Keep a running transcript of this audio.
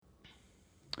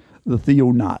The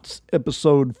Theonauts,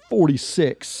 episode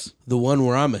 46. The one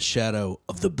where I'm a shadow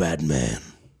of the bad man.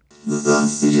 The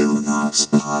Theonauts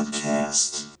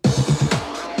Podcast.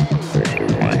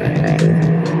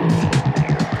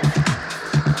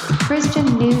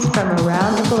 Christian news from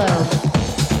around the globe.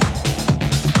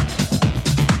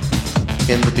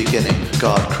 In the beginning,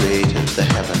 God created the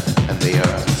heaven and the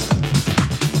earth.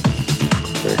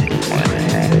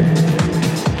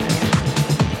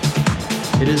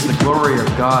 It is the glory of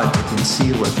God to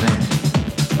conceal a thing,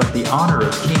 but the honor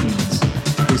of kings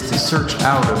is to search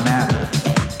out a matter.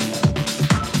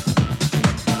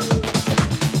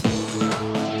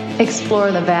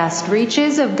 Explore the vast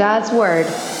reaches of God's Word.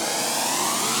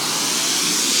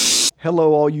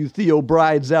 Hello, all you Theo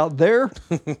brides out there.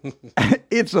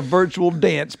 It's a virtual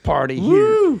dance party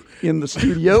here in the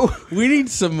studio. We need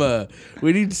some of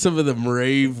them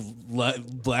rave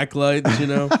black lights, you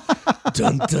know.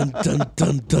 Dun dun dun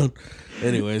dun dun.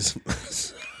 Anyways,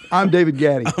 I'm David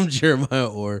Gaddy. I'm Jeremiah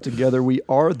Orr. Together we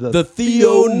are the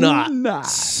Theonauts.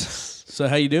 So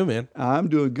how you doing, man? I'm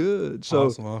doing good. So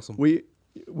Awesome.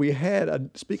 We had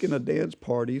speaking of dance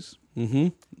parties. Mm-hmm.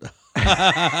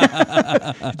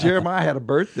 Jeremiah had a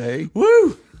birthday.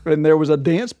 Woo! And there was a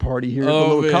dance party here at the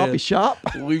little coffee shop.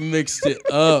 We mixed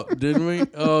it up, didn't we?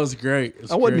 Oh, it was great.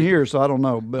 I wasn't here, so I don't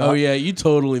know. But yeah, you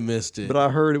totally missed it. But I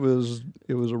heard it was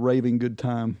a raving good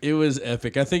time. It was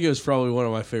epic. I think it was probably one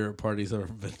of my favorite parties I've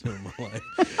ever been to in my life.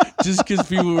 Just because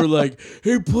people were like,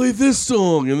 hey, play this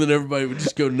song. And then everybody would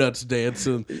just go nuts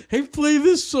dancing. Hey, play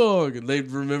this song. And they'd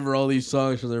remember all these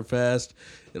songs from their past.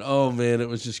 And oh, man, it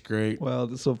was just great. Wow,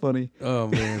 that's so funny. Oh,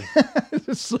 man.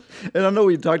 And I know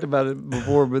we talked about it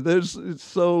before, but it's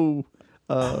so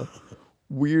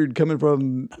weird coming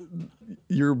from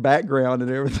your background and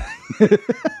everything.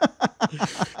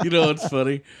 You know, it's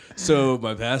funny. So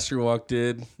my pastor walked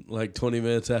in like 20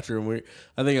 minutes after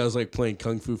I think I was like playing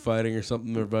Kung Fu Fighting or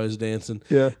something. Everybody was dancing.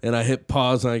 Yeah. And I hit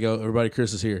pause and I go, everybody,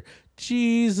 Chris is here.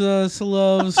 Jesus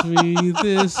loves me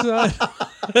this night.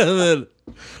 And then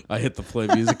I hit the play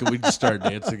music and we just started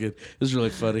dancing again. It was really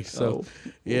funny. So,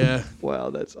 yeah. Wow,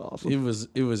 that's awesome. It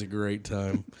was a great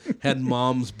time. Had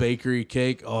Mom's bakery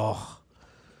cake. Oh,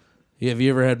 yeah. Have you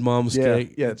ever had Mom's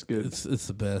cake? Yeah, it's good. It's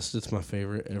the best. It's my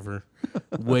favorite ever.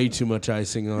 Way too much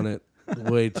icing on it.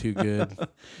 Way too good.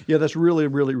 Yeah, that's really,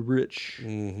 really rich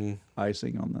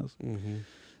icing on this. Mm-hmm.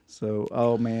 So,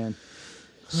 oh, man.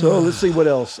 So let's see what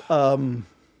else.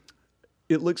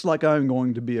 It looks like I'm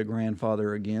going to be a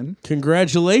grandfather again.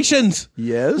 Congratulations!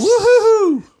 Yes.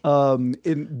 Woohoo!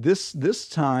 In this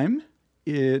time,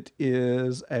 it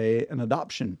is an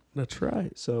adoption. That's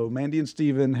right. So Mandy and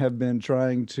Steven have been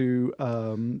trying to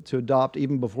adopt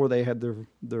even before they had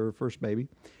their first baby,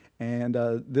 and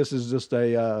this is just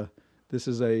a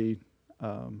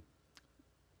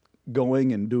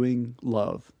going and doing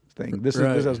love thing. This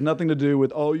has nothing to do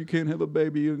with you can't have a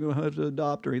baby, you're gonna have to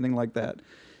adopt or anything like that.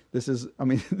 This is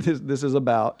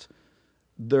about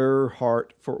their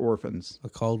heart for orphans. A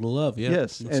call to love, yeah.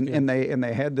 Yes, and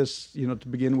they had this, to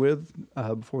begin with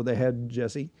before they had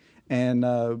Jesse, and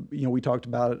we talked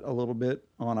about it a little bit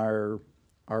on our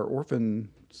orphan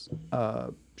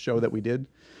show that we did.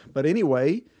 But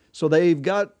anyway, so they've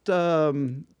got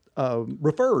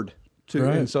referred to,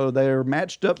 and so they're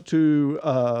matched up to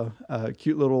a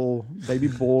cute little baby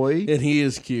boy, and he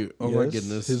is cute. Oh my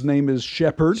goodness, his name is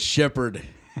Shepherd.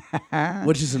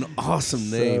 Which is an awesome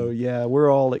name. So yeah,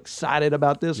 we're all excited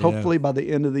about this. Yeah. Hopefully by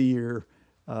the end of the year,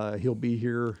 he'll be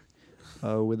here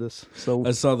with us. So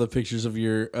I saw the pictures of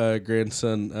your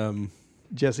grandson,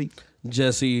 Jesse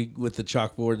with the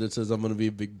chalkboard that says, "I'm going to be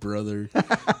a big brother."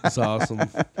 It's awesome.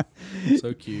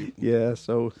 So cute. Yeah.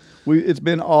 So it's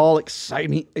been all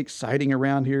exciting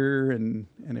around here and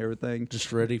everything.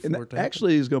 Just ready for it.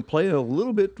 Actually, he's going to play a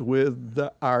little bit with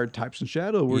our Types and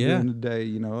Shadow we're doing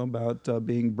today. About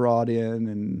being brought in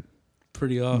and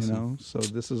pretty awesome. So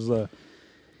this is that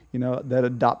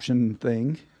adoption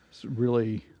thing. It's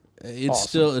really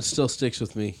awesome. It still sticks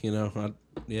with me.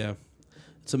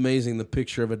 It's amazing the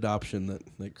picture of adoption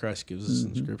that Christ gives us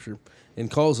in Scripture and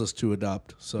calls us to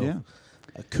adopt. So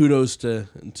kudos to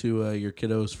your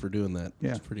kiddos for doing that.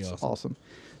 Yeah, it's pretty awesome. Awesome.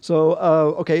 So,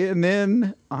 okay, and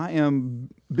then I am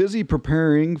busy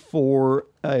preparing for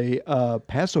a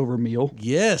Passover meal.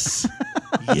 Yes.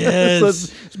 Yes. So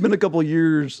it's been a couple of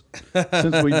years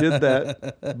since we did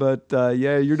that. But,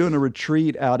 you're doing a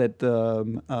retreat out at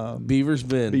Beaver's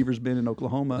Bend in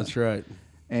Oklahoma. That's right.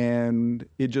 And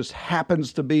it just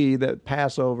happens to be that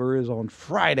Passover is on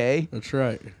Friday. That's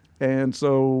right. And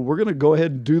so we're going to go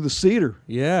ahead and do the Seder.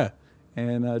 Yeah.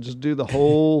 and just do the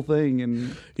whole thing.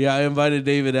 And yeah, I invited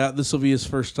David out. This will be his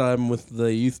first time with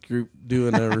the youth group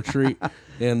doing a retreat,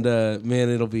 and man,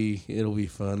 it'll be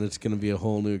fun. It's going to be a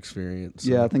whole new experience.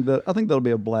 So. Yeah, I think that'll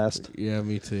be a blast. Yeah,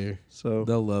 me too. So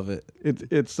they'll love it.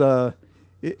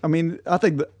 I mean, I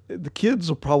think the kids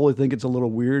will probably think it's a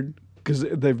little weird because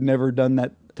they've never done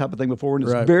that type of thing before, and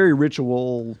it's very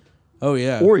ritual. Oh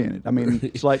yeah, oriented. I mean,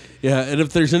 it's like yeah. And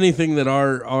if there's anything that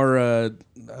our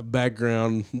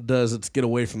background does, it's get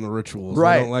away from the rituals.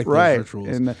 Right, I don't like those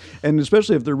rituals, and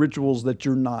especially if they're rituals that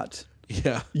you're not.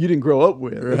 Yeah, you didn't grow up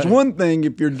with. Right. It's one thing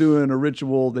if you're doing a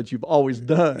ritual that you've always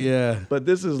done. Yeah, but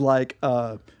this is like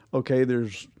okay.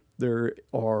 There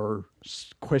are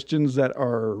questions that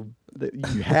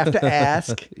you have to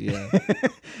ask. Yeah,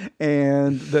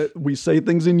 and that we say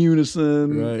things in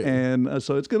unison. Right, and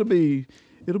so it'll be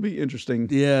interesting.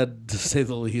 Yeah, to say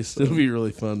the least. It'll be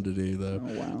really fun to do, though.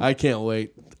 Oh, wow. I can't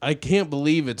wait. I can't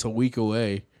believe it's a week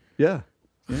away. Yeah.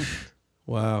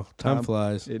 Wow. Time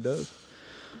flies. It does.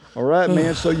 All right,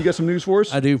 man. So you got some news for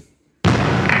us? I do.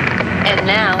 And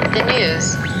now, the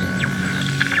news.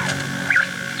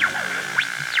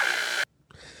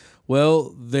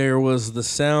 Well, there was the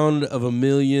sound of 1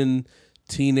 million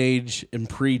teenage and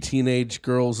pre-teenage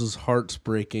girls' hearts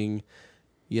breaking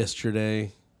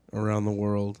yesterday around the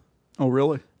world. Oh,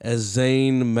 really? As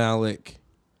Zayn Malik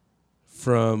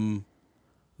from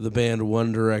the band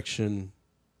One Direction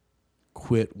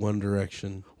quit One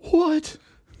Direction. What?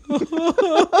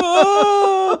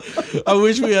 I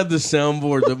wish we had the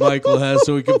soundboard that Michael has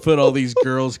so we could put all these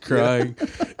girls crying.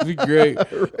 It'd be great.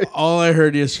 Right. All I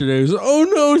heard yesterday was, "Oh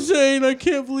no, Zayn, I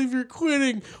can't believe you're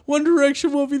quitting. One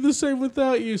Direction won't be the same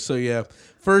without you." So yeah,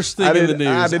 first thing in the news.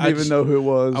 I didn't even know who it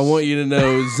was. I want you to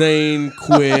know Zayn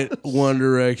quit One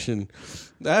Direction.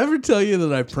 Did I ever tell you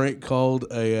that I prank called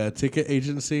a ticket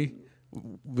agency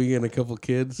being a couple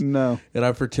kids? No. And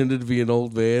I pretended to be an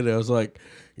old man. I was like,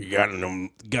 "You got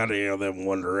any of them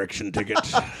One Direction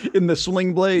tickets?" In the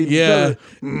Sling Blade. Yeah.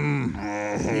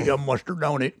 You got mustard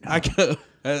on it.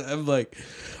 I'm like,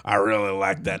 "I really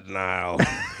like that Niall.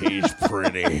 He's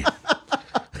pretty."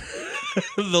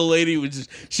 The lady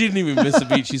she didn't even miss a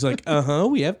beat. She's like,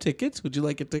 "We have tickets. Would you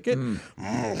like a ticket?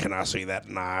 Can I see that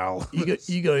Niall?" You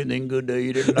got anything good to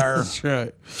eat in there? That's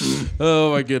right.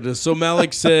 Oh my goodness. So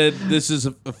Malik said, this is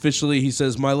officially, he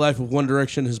says, "My life with One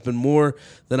Direction has been more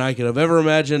than I could have ever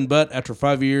imagined, but after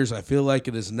 5 years, I feel like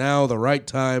it is now the right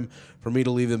time for me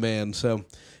to leave the band." So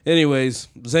anyways,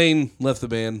 Zayn left the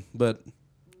band, but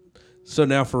so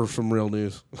now for some real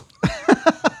news.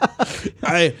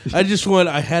 I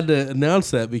had to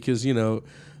announce that because, a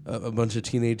bunch of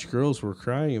teenage girls were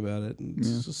crying about it. And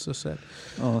it's just so sad.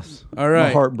 Oh, all right.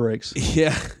 My heart breaks.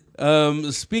 Yeah.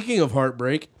 Speaking of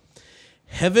heartbreak,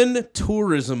 Heaven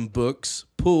Tourism books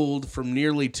pulled from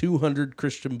nearly 200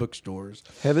 Christian bookstores.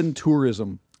 Heaven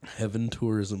Tourism. Heaven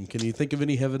Tourism. Can you think of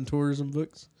any Heaven Tourism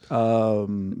books?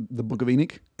 The Book of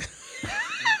Enoch.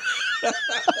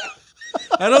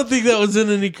 I don't think that was in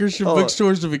any Christian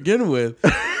bookstores to begin with.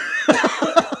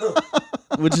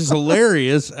 Which is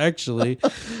hilarious, actually,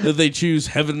 that they choose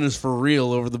Heaven is for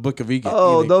Real over the Book of Enoch.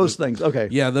 Oh, those things. Okay.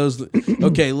 Yeah, those.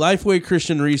 Okay, Lifeway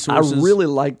Christian Resources. I really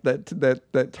like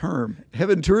that term,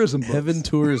 Heaven Tourism books. Heaven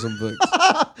Tourism books.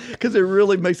 Because it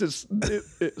really makes it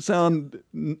sound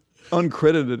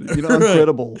uncredited,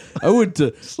 uncredible. I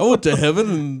went to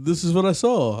heaven and this is what I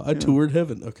saw. I toured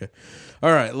heaven. Okay.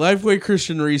 All right. Lifeway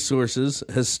Christian Resources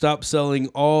has stopped selling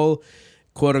all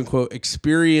quote unquote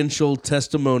experiential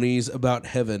testimonies about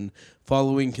heaven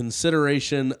following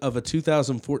consideration of a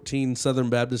 2014 Southern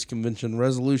Baptist Convention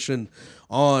resolution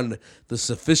on the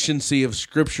sufficiency of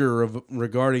Scripture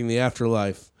regarding the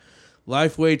afterlife.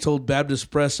 Lifeway told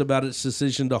Baptist Press about its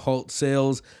decision to halt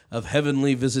sales of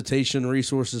Heavenly Visitation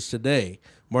Resources today,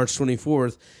 March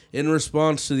 24th, in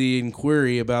response to the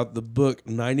inquiry about the book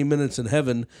 90 Minutes in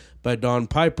Heaven by Don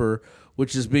Piper,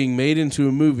 which is being made into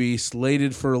a movie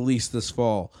slated for release this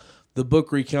fall. The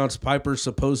book recounts Piper's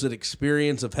supposed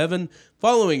experience of heaven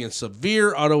following a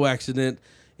severe auto accident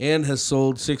and has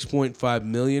sold 6.5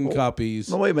 million copies.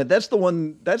 No, wait a minute. That's the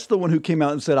one who came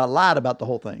out and said I lied about the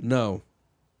whole thing. No.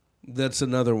 That's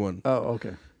another one. Oh,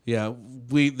 okay. Yeah,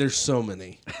 there's so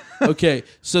many. Okay,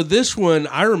 so this one,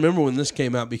 I remember when this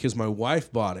came out because my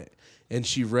wife bought it. And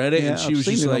she read it, and she was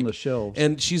just like, on the shelves.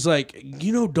 And she's like,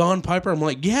 Don Piper? I'm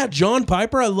like, yeah, John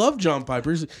Piper. I love John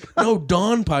Piper. He's like, no,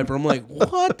 Don Piper. I'm like,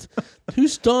 what?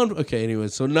 Who's Don? Okay, anyway,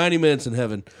 so 90 Minutes in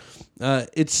Heaven.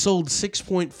 It sold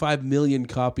 6.5 million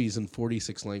copies in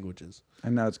 46 languages.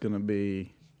 And now it's going to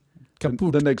be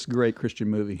the next great Christian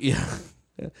movie. Yeah.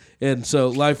 And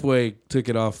so Lifeway took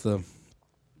it off the...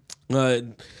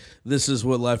 This is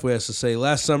what Lifeway has to say.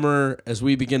 Last summer, as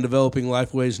we began developing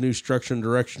Lifeway's new structure and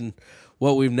direction,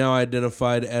 what we've now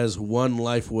identified as One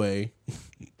Lifeway,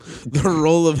 the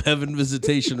role of Heaven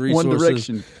Visitation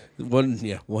Resources.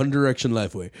 One Direction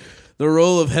Lifeway. The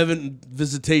role of Heaven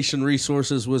Visitation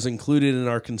Resources was included in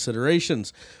our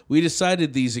considerations. We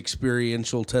decided these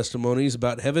experiential testimonies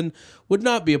about heaven would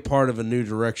not be a part of a new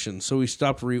direction, so we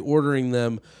stopped reordering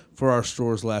them for our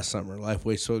stores last summer.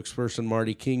 Lifeway spokesperson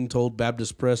Marty King told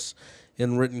Baptist Press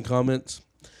in written comments.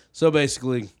 So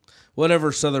basically,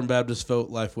 whatever Southern Baptist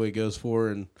vote Lifeway goes for,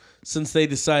 and since they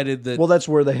decided that... Well, that's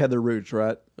where they had their roots,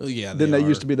 right? Oh, yeah, Then they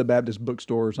used to be the Baptist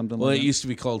bookstore or something like that. Well, it used to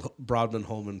be called Broadman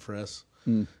Holman Press.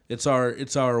 It's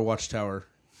our watchtower.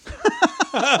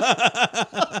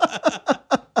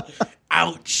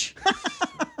 Ouch.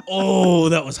 Oh,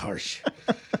 that was harsh.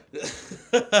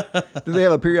 Do they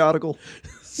have a periodical?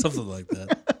 Something like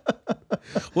that.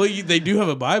 Well, they do have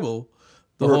a Bible.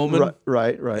 The Holman.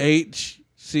 Right.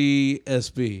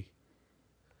 HCSB.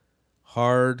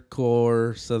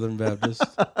 Hardcore Southern Baptist.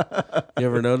 You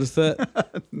ever notice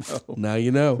that? No. Now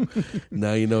you know.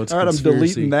 Now you know it's all right, conspiracy. I'm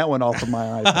deleting that one off of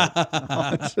my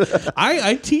iPad.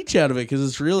 I teach out of it because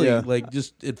it's really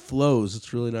it flows.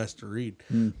 It's really nice to read.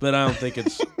 But I don't think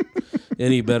it's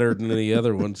any better than any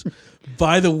other ones.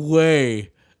 By the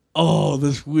way,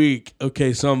 this week,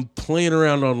 okay, so I'm playing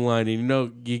around online,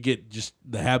 and you get just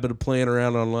the habit of playing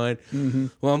around online. Mm-hmm.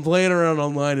 Well, I'm playing around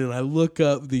online, and I look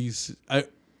up these.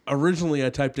 Originally,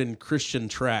 I typed in Christian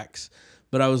tracks,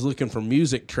 but I was looking for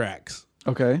music tracks.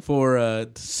 Okay. For to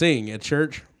sing at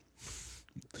church.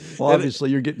 Well,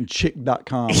 obviously, you're getting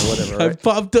chick.com or whatever, right? I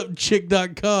popped up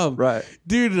chick.com. Right.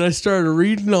 Dude, and I started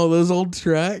reading all those old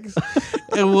tracks.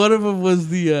 And one of them was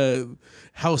the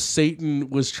how Satan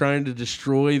was trying to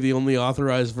destroy the only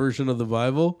authorized version of the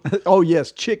Bible. Oh,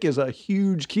 yes. Chick is a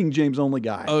huge King James only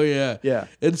guy. Oh, yeah. Yeah.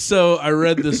 And so I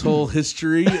read this whole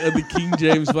history of the King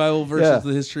James Bible versus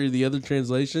the history of the other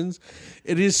translations.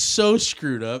 It is so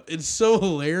screwed up. It's so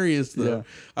hilarious, though. Yeah.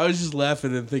 I was just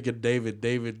laughing and thinking David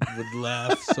would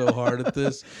laugh so hard at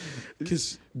this.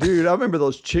 Dude, I remember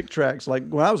those Chick tracks. Like,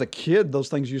 when I was a kid, those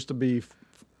things used to be,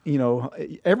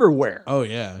 everywhere. Oh,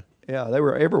 yeah. Yeah, they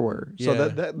were everywhere. So Yeah.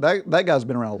 that guy's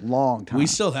been around a long time. We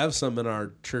still have some in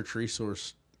our church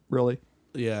resource Really?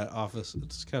 office.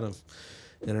 It's kind of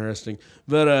interesting.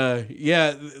 But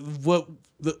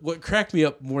what cracked me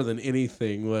up more than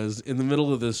anything was in the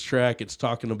middle of this track, it's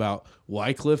talking about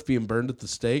Wycliffe being burned at the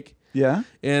stake. Yeah.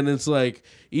 And it's like,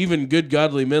 even good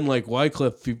godly men like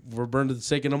Wycliffe were burned at the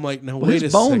stake. And I'm like, no, wait a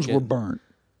his bones second. were burnt.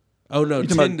 Oh, no,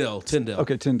 Tyndale.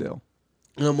 Okay, Tyndale.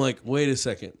 And I'm like, wait a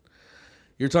second.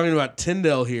 You're talking about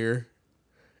Tyndale here,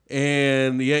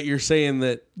 and yet you're saying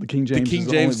that the King James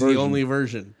is the only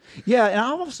version. Yeah, and I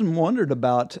often wondered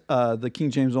about the King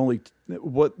James only,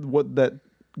 what that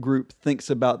group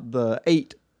thinks about the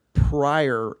 8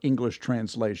 prior English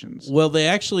translations. Well, they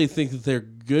actually think that they're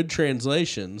good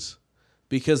translations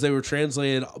because they were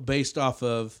translated based off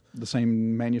of the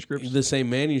same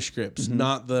manuscripts,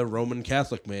 not the Roman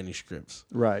Catholic manuscripts.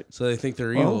 Right. So they think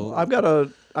they're evil.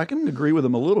 I can agree with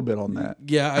them a little bit on that.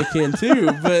 Yeah, I can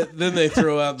too. But then they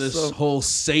throw out this whole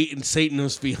Satan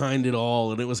was behind it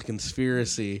all, and it was a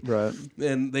conspiracy. Right.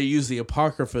 And they use the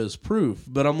Apocrypha as proof.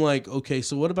 But I'm like, okay,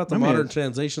 so what about the modern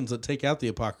translations that take out the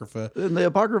Apocrypha? And the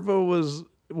Apocrypha was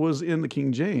in the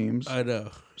King James. I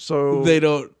know. So they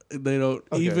don't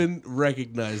even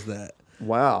recognize that.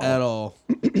 Wow. At all.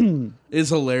 It's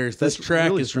hilarious. This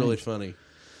track is really funny.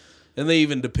 And they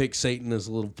even depict Satan as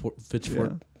a little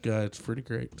pitchfork guy. It's pretty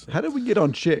great. So. How did we get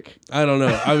on Chick? I don't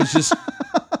know. I was just...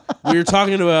 we were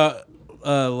talking about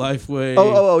Lifeway.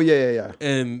 Oh, yeah.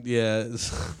 And,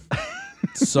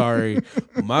 sorry.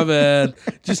 My bad.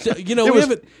 Just, we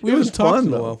haven't talked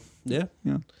in a while. Yeah?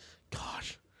 Yeah.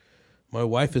 Gosh. My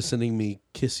wife is sending me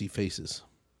kissy faces.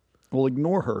 Well,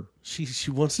 ignore her. She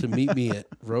wants to meet me at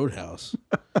Roadhouse.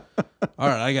 All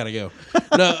right, I gotta go.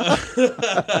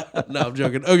 No, I'm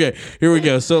joking. Okay, here we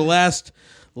go. So last,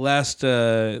 what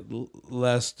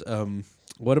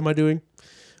am I doing?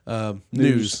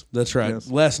 News. That's right. Yes.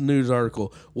 Last news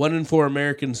article. 1 in 4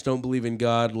 Americans don't believe in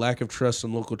God. Lack of trust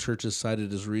in local churches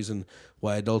cited as reason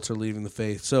why adults are leaving the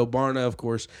faith. So Barna, of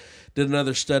course, did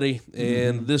another study,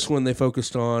 and this one they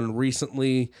focused on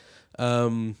recently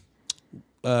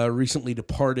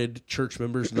departed church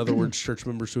members. In other words, church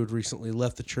members who had recently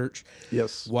left the church.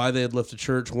 Yes. Why they had left the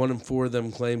church. 1 in 4 of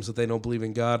them claims that they don't believe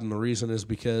in God, and the reason is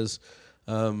because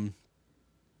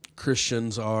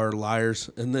Christians are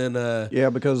liars. And then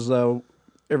because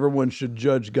everyone should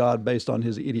judge God based on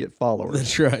his idiot followers.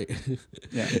 That's right.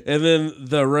 Yeah. And then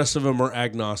the rest of them are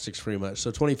agnostics pretty much.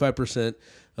 So 25%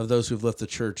 of those who've left the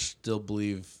church still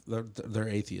believe they're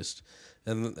atheists.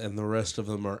 And the rest of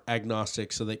them are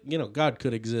agnostic. So that, God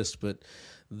could exist, but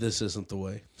this isn't the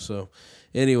way. So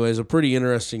anyways, a pretty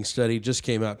interesting study just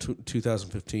came out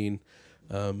 2015.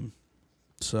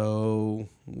 So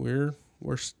we're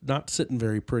not sitting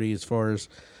very pretty as far as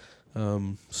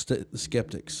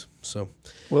skeptics. So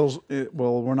well,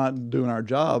 we're not doing our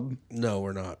job. No,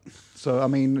 we're not. So I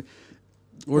mean,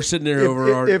 we're sitting there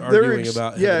arguing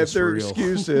about if their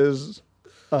excuse is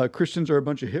Christians are a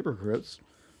bunch of hypocrites,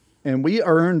 and we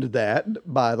earned that.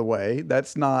 By the way,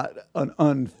 that's not an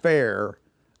unfair.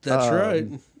 That's right.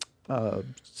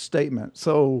 Statement.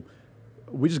 So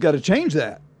we just got to change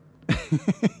that.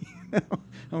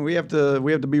 We have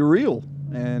to be real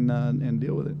and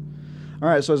deal with it. All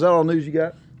right. So is that all news you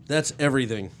got? That's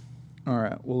everything. All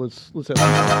right. Well, let's have.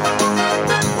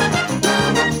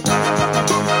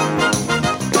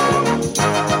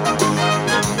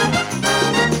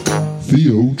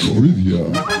 Theo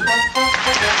Trivia.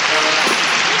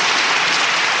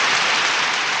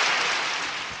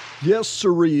 Yes,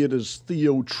 sirree, it is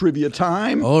Theo Trivia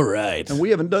time. All right. And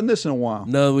we haven't done this in a while.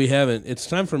 No, we haven't. It's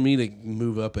time for me to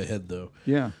move up ahead, though.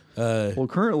 Yeah. Well,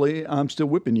 currently, I'm still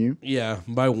whipping you. Yeah,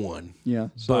 by one. Yeah.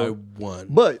 By one.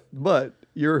 But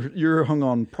you're hung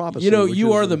on prophecy.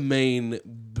 You are the main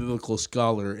biblical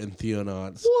scholar in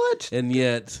Theonauts. What? And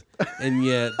yet,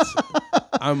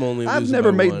 I'm only losing I've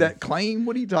never by made one. that claim.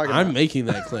 What are you talking about? I'm making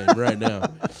that claim right now.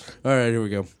 All right, here we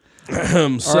go. All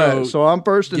right, so I'm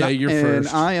first. Yeah, you're and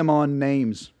first. I am on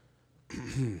names.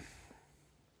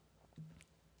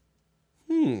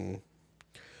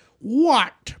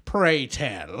 What, pray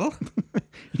tell,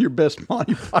 Your best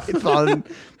Monty Python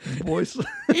voice.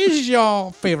 is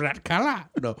your favorite color?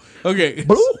 No. Okay.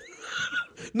 Blue?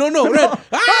 No, red.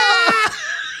 Ah!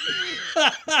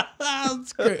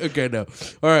 That's great. Okay, no.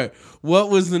 All right. What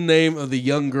was the name of the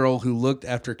young girl who looked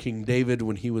after King David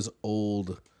when he was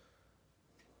old?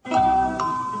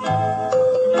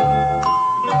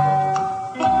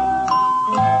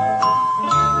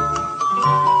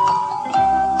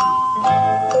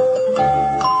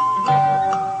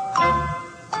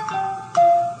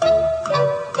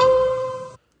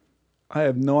 I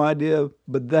have no idea,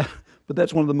 but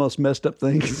that's one of the most messed up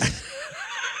things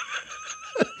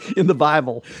in the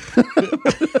Bible.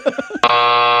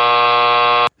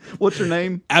 What's her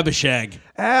name? Abishag.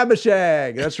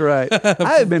 Abishag. That's right.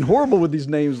 I have been horrible with these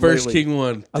names First lately. King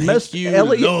 1. I Thank missed you,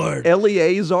 Lord.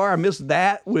 Eleazar. I missed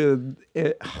that with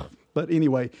it. But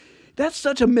anyway, that's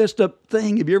such a messed up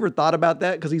thing. Have you ever thought about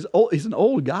that? Because he's old, he's an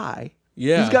old guy.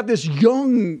 Yeah. He's got this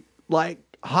young,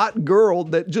 hot girl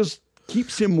that just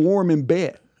keeps him warm in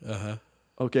bed. Uh-huh.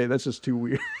 Okay, that's just too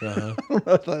weird. Uh-huh.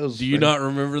 Do you not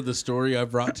remember the story I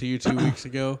brought to you 2 weeks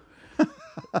ago?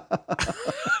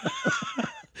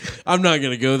 I'm not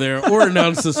going to go there or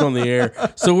announce this on the air,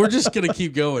 so we're just going to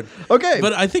keep going. Okay.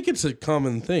 But I think it's a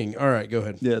common thing. All right, go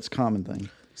ahead. Yeah, it's a common thing.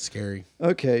 Scary.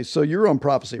 Okay, so you're on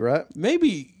prophecy, right?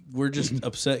 Maybe we're just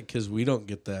upset because we don't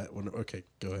get that. Okay,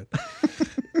 go ahead.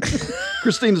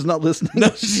 Christina's not listening. No,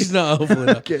 she's not. Hopefully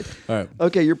not. Okay. All right.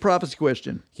 Okay, your prophecy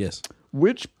question. Yes.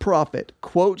 Which prophet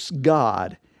quotes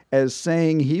God as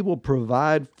saying he will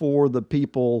provide for the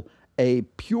people a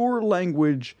pure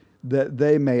language that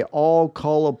they may all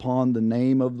call upon the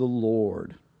name of the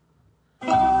Lord?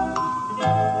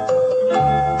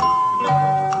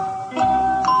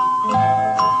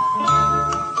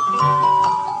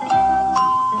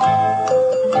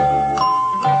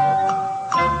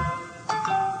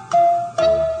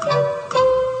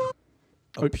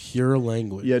 A pure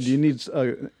language. Yeah, do you need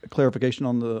clarification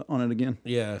on it again?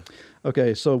 Yeah.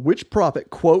 Okay, so which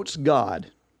prophet quotes God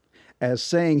as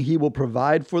saying he will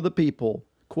provide for the people,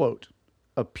 quote,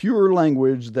 a pure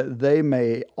language that they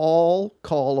may all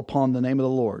call upon the name of the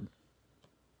Lord?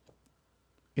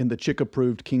 In the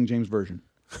chick-approved King James Version.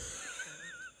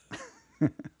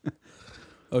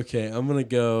 Okay, I'm gonna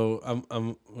go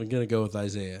with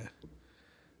Isaiah.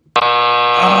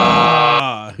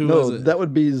 Who was it? That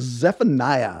would be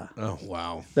Zephaniah. Oh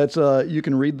wow. That's you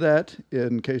can read that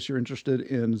in case you're interested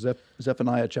in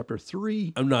Zephaniah chapter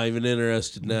 3. I'm not even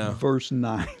interested now. Verse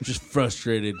 9. Just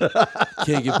frustrated.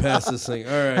 Can't get past this thing.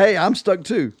 All right. Hey, I'm stuck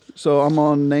too. So I'm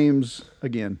on names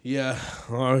again. Yeah.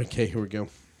 Okay, here we go.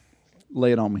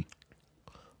 Lay it on me.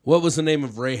 What was the name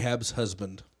of Rahab's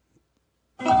husband?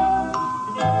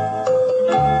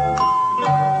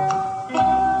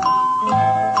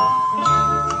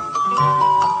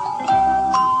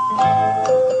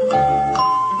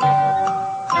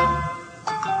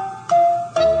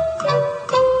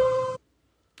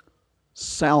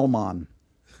 Salmon.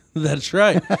 That's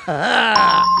right.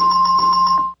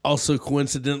 Also,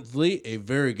 coincidentally, a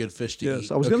very good fish to eat.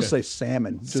 Yes, I was going to say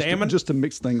salmon. Salmon? Just to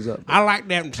mix things up. I like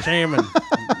that salmon.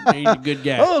 He's a good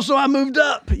guy. Oh, so I moved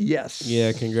up. Yes.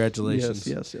 Yeah, congratulations.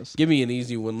 Yes. Give me an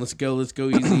easy one. Let's go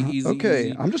easy. Okay,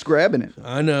 easy. I'm just grabbing it.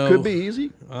 I know. Could be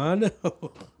easy. I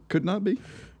know. Could not be.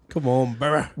 Come on,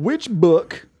 brother. Which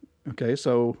book? Okay,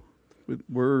 so we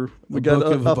got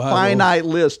book of the a Bible. finite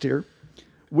list here.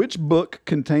 Which book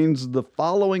contains the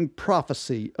following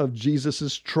prophecy of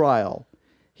Jesus' trial?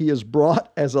 He is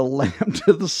brought as a lamb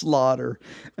to the slaughter,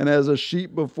 and as a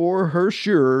sheep before her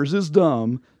shearers is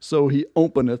dumb, so he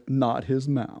openeth not his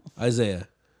mouth. Isaiah.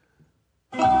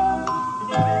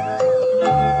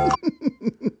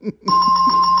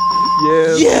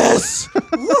 Yes.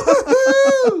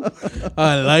 Woohoo!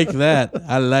 I like that.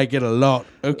 I like it a lot.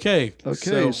 Okay.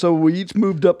 So we each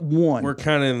moved up one. We're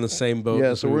kind of in the same boat.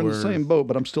 Yeah, as so we we're in were. the same boat,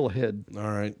 but I'm still ahead. All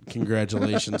right.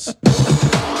 Congratulations.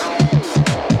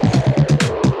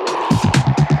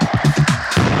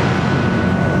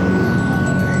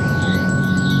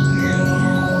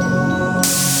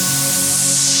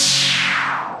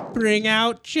 Bring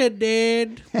out your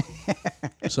dead.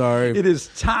 Sorry. It is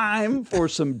time for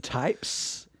some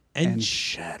types and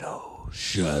shadows.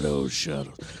 Shadows.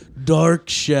 Dark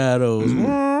shadows.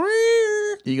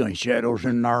 You got any shadows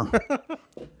in there?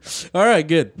 All right,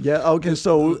 good. Yeah, okay.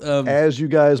 So, as you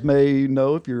guys may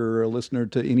know, if you're a listener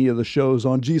to any of the shows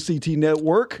on GCT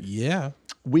Network, Yeah.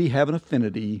 we have an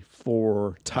affinity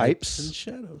for types. and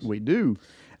shadows. We do.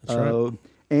 That's right.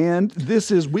 And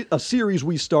this is a series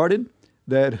we started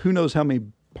that who knows how many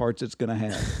parts it's going to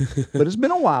have. But it's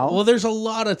been a while. Well, there's a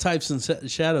lot of types and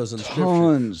shadows in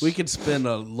Tons. Scripture. We could spend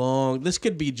this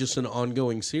could be just an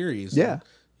ongoing series. Yeah.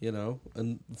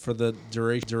 And for the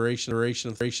duration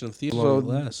of theology so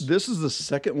less. this is the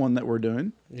second one that we're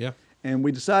doing. Yeah. And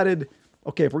we decided,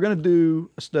 okay, if we're going to do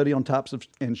a study on types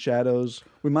and shadows,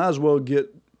 we might as well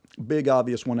get big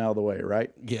obvious one out of the way,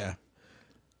 right? Yeah.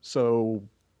 So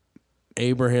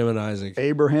Abraham and Isaac.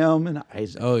 Abraham and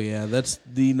Isaac. Oh yeah, that's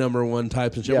the number one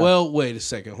type and shadow. Yeah. Well, wait a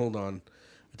second, hold on.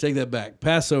 I take that back.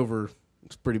 Passover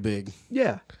is pretty big.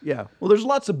 Yeah. Well, there's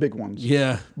lots of big ones.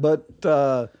 Yeah. But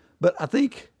I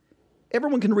think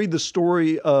everyone can read the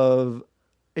story of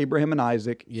Abraham and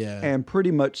Isaac and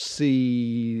pretty much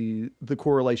see the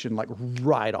correlation like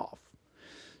right off.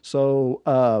 So,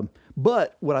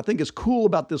 but what I think is cool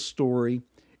about this story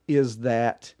is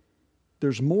that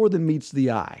there's more than meets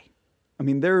the eye. I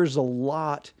mean, there's a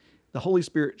lot. The Holy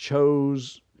Spirit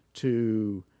chose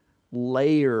to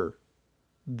layer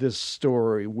this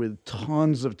story with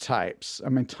tons of types. I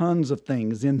mean, tons of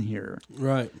things in here.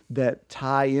 Right. That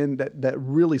tie in, that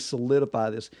really solidify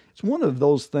this. It's one of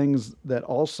those things that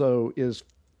also is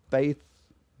faith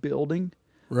building.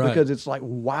 Right. Because it's like,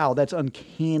 wow, that's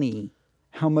uncanny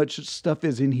how much stuff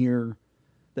is in here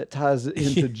that ties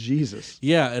into Jesus.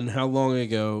 Yeah, and how long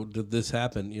ago did this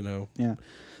happen, Yeah.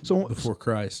 So before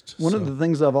Christ. One of the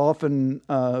things I've often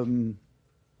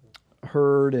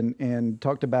heard and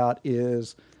talked about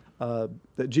is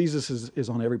that Jesus is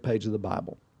on every page of the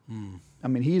Bible. I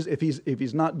mean, if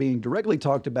he's not being directly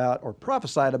talked about or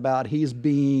prophesied about, he's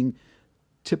being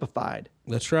typified.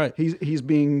 That's right. He's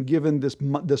being given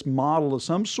this model of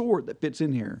some sort that fits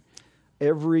in here.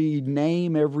 Every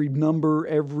name, every number,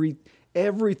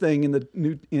 everything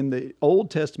in the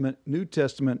Old Testament, New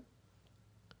Testament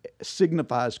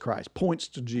signifies Christ, points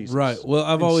to Jesus. Right. Well,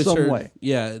 I've always heard. Way.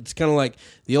 Yeah, it's kind of like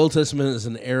the Old Testament is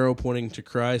an arrow pointing to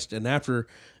Christ, and after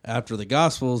the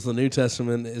Gospels, the New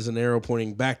Testament is an arrow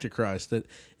pointing back to Christ. That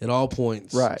it all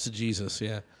points to Jesus.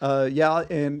 Yeah.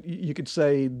 And you could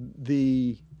say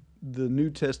the New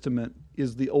Testament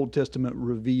is the Old Testament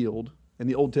revealed, and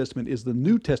the Old Testament is the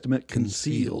New Testament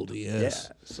concealed. Yes.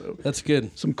 Yeah, so that's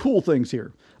good. Some cool things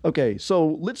here. Okay,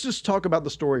 so let's just talk about the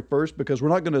story first because we're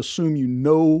not going to assume you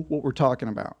know what we're talking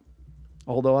about.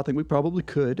 Although I think we probably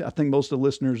could. I think most of the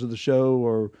listeners of the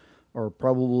show are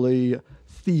probably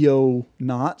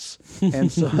Theo-nauts,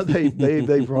 and so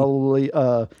they probably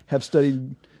have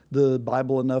studied the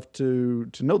Bible enough to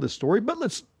know this story. But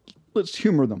let's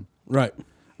humor them. Right.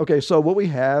 Okay, so what we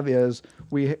have is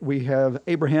we have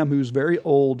Abraham, who's very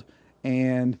old,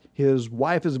 and his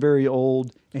wife is very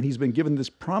old, and he's been given this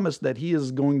promise that he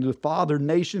is going to father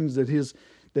nations, that his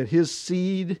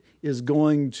seed is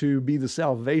going to be the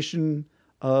salvation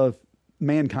of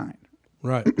mankind.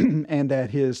 Right. And that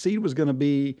his seed was going to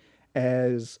be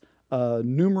as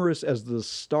numerous as the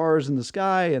stars in the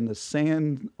sky and the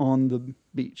sand on the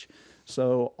beach.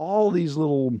 So all these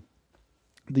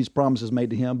promises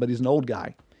made to him, but he's an old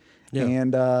guy. Yeah.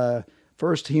 And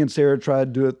first he and Sarah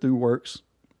tried to do it through works.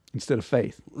 instead of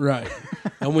faith. Right.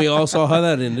 And we all saw how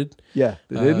that ended. Yeah,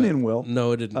 it didn't end well.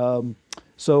 No, it didn't.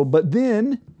 But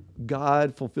then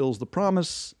God fulfills the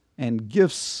promise and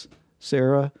gifts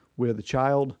Sarah with a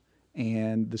child,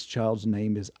 and this child's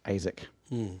name is Isaac.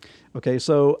 Okay,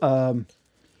 so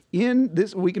in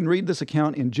this, we can read this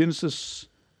account in Genesis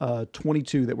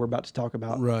 22 that we're about to talk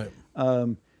about. Right.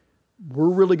 We're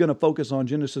really going to focus on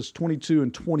Genesis 22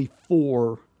 and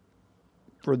 24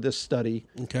 for this study,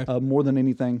 Okay. more than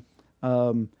anything.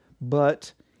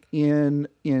 But in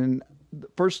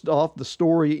first off, the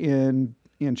story in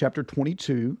chapter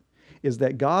 22 is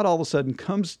that God all of a sudden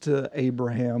comes to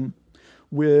Abraham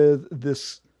with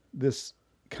this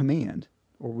command,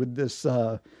 or with this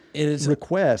And it's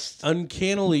request.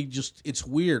 uncannily just, it's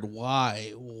weird.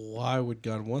 Why would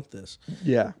God want this?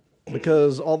 Yeah,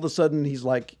 because all of a sudden he's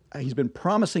been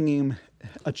promising him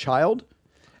a child,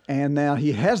 and now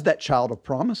he has that child of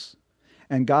promise,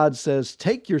 and God says,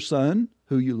 "Take your son,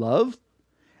 who you love,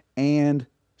 and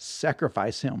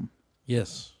sacrifice him.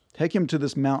 Yes. Take him to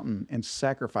this mountain and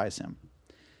sacrifice him."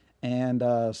 And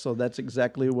so that's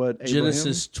exactly what Abraham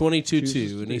Genesis 22:2,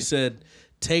 chooses to and he do. said,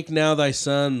 "Take now thy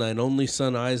son, thine only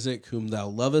son Isaac, whom thou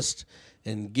lovest,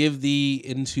 and get thee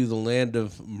to the land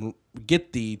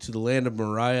of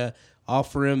Moriah.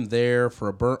 Offer him there for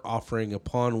a burnt offering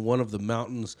upon one of the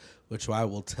mountains, which I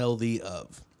will tell thee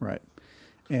of." Right.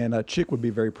 And Chick would be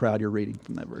very proud you're reading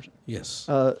from that version. Yes.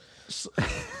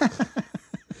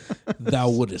 Thou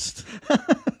wouldest.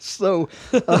 So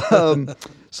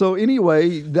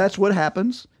anyway, that's what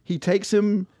happens. He takes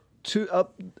him to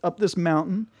up this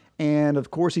mountain, and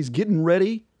of course he's getting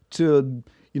ready to,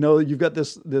 you've got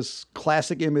this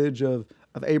classic image of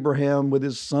Abraham with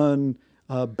his son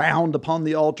bound upon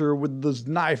the altar with this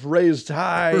knife raised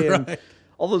high, and Right.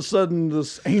 all of a sudden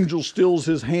this angel stills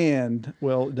his hand.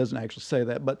 Well, it doesn't actually say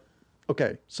that, but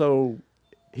okay. So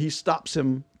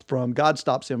God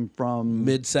stops him from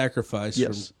Mid-sacrifice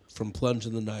Yes. from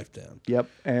plunging the knife down. Yep,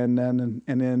 and then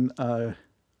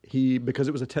he, because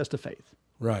it was a test of faith.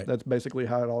 Right. That's basically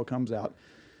how it all comes out.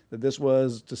 That this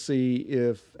was to see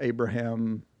if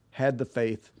Abraham had the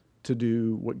faith to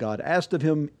do what God asked of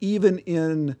him, even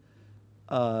in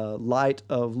light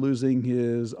of losing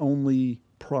his only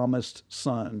promised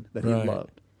son that he Right.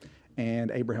 loved.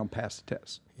 And Abraham passed the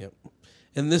test. Yep.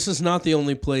 And this is not the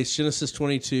only place. Genesis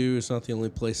 22 is not the only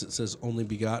place it says only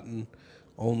begotten,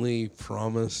 only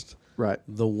promised. Right.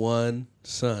 The one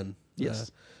son. Yes.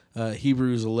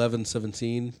 Hebrews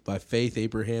 11:17. By faith,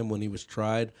 Abraham, when he was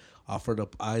tried, offered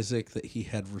up Isaac, that he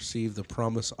had received the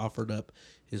promise, offered up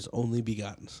his only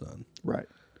begotten son. Right.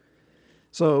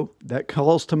 So that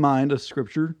calls to mind a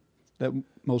scripture that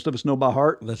most of us know by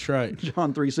heart. That's right.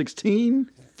 John 3:16.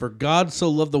 For God so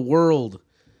loved the world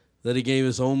that he gave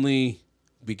his only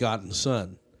begotten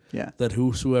son, Yeah. that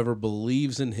whosoever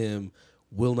believes in him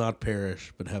will not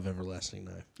perish but have everlasting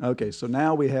life. Okay, so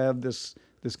now we have this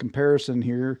comparison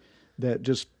here that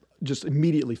just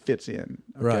immediately fits in.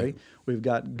 Okay, Right. We've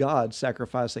got God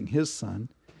sacrificing his son,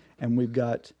 and we've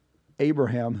got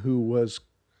Abraham who was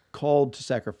called to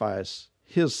sacrifice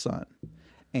his son,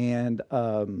 and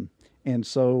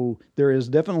so there is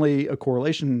definitely a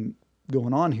correlation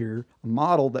going on here, a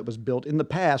model that was built in the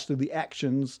past through the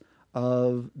actions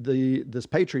of this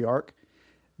patriarch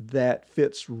that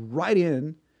fits right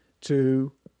in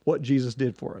to what Jesus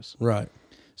did for us. Right.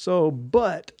 So,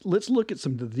 but let's look at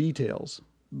some of the details,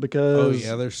 Oh, because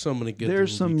yeah, there's so many good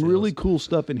there's little some details. really cool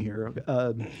stuff in here.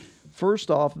 First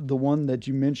off, the one that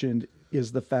you mentioned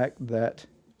is the fact that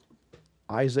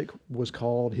Isaac was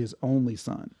called his only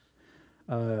son.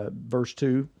 Verse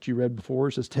 2, which you read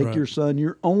before, says, "Take Right. your son,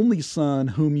 your only son,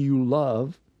 whom you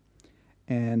love,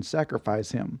 and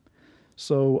sacrifice him."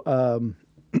 So,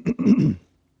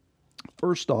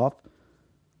 first off,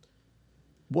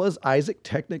 was Isaac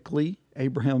technically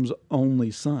Abraham's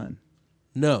only son?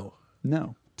 No,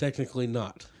 No. technically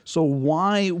not. So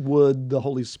why would the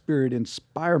Holy Spirit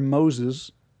inspire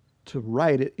Moses to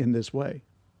write it in this way?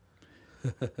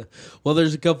 Well,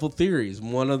 there's a couple theories.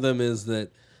 One of them is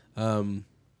that God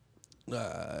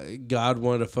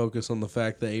wanted to focus on the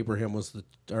fact that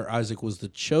Isaac was the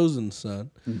chosen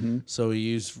son, so he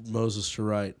used Moses to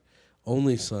write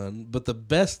only son. But the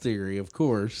best theory, of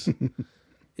course,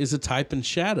 is a type and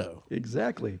shadow,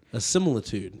 Exactly. a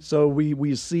similitude. So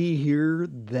we see here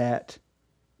that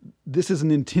this is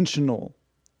an intentional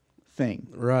thing.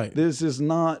 Right. This is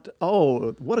not,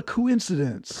 oh, what a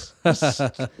coincidence.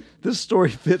 This story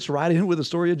fits right in with the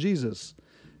story of Jesus.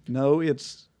 No,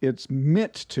 it's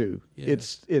meant to. Yeah.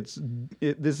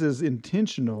 This is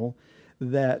intentional,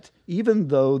 that even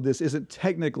though this isn't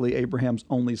technically Abraham's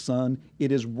only son,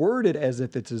 it is worded as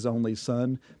if it's his only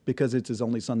son because it's his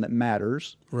only son that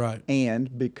matters. Right.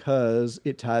 And because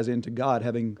it ties into God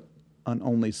having an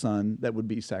only son that would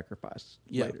be sacrificed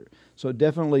later. So it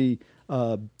definitely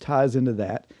ties into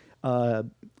that.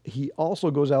 He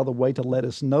also goes out of the way to let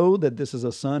us know that this is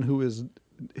a son who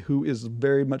is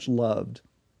very much loved.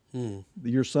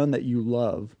 Your son that you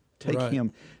love, take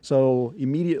him. So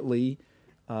immediately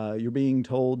you're being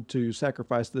told to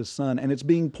sacrifice this son, and it's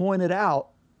being pointed out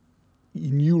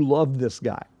you love this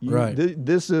guy.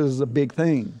 This is a big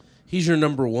thing. He's your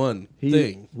number one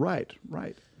thing. Right.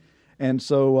 And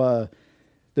so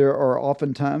there are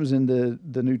often times in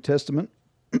the New Testament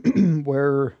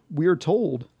where we are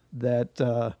told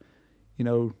that,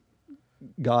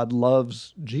 God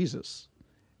loves Jesus.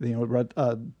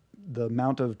 The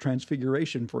Mount of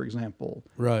Transfiguration, for example.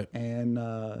 Right. And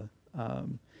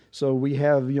so we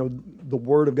have, the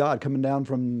Word of God coming down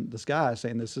from the sky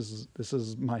saying, this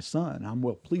is my son. I'm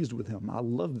well pleased with him. I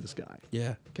love this guy.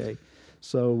 Yeah. Okay.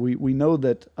 So we know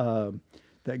that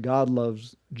that God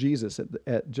loves Jesus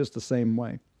at just the same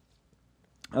way.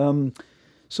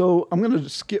 So I'm going to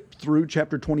skip through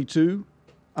chapter 22.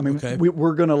 I mean,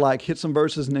 we're going to hit some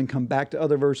verses and then come back to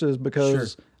other verses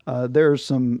because there's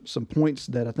some points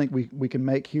that I think we can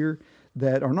make here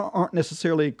that aren't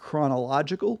necessarily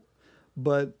chronological,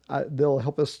 but they'll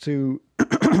help us to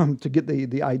to get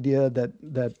the idea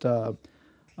that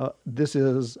this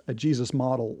is a Jesus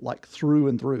model through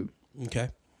and through. Okay.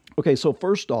 So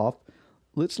first off,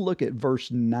 let's look at verse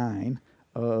 9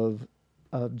 of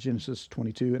Genesis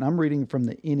 22, and I'm reading from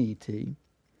the NET.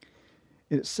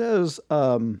 It says,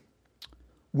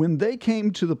 when they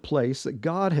came to the place that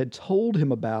God had told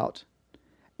him about,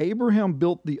 Abraham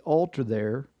built the altar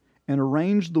there and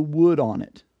arranged the wood on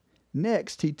it.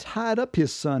 Next, he tied up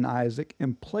his son Isaac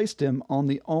and placed him on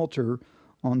the altar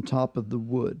on top of the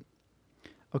wood.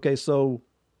 Okay, so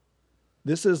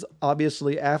this is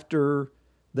obviously after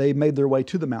they made their way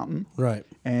to the mountain. Right.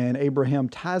 And Abraham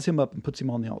ties him up and puts him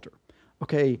on the altar.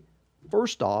 Okay,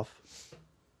 first off,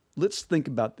 let's think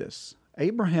about this.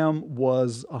 Abraham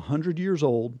was 100 years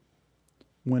old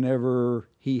whenever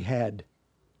he had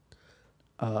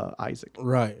Isaac.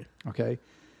 Right. Okay.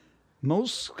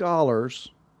 Most scholars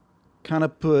kind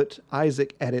of put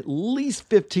Isaac at least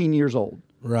 15 years old.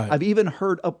 Right. I've even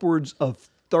heard upwards of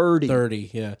 30.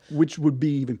 30, yeah. Which would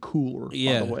be even cooler,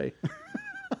 by the way.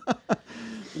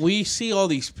 We see all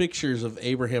these pictures of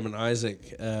Abraham and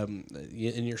Isaac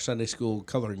in your Sunday school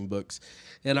coloring books.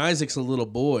 And Isaac's a little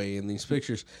boy in these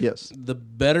pictures. Yes. The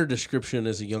better description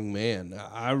is a young man.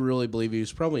 I really believe he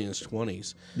was probably in his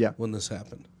 20s when this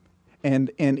happened. And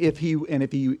if he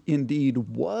indeed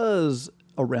was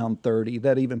around 30,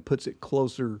 that even puts it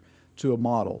closer to a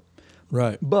model.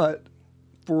 Right. But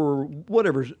for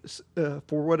whatever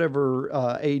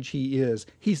age he is,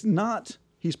 he's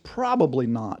probably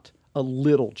not a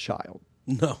little child.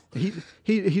 No.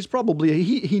 He's probably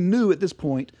he knew at this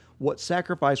point what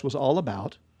sacrifice was all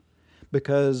about,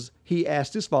 because he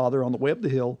asked his father on the way up the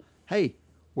hill, "Hey,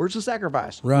 where's the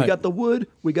sacrifice? Right. We got the wood,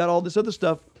 we got all this other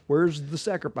stuff. Where's the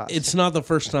sacrifice?" It's not the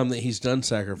first time that he's done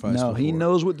sacrifice. No, before. he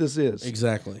knows what this is.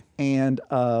 Exactly. And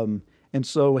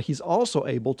so he's also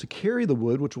able to carry the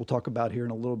wood, which we'll talk about here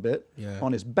in a little bit,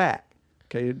 on his back.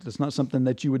 Okay, it's not something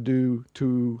that you would do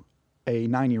to a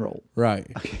 9-year-old. Right.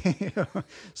 Okay.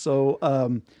 So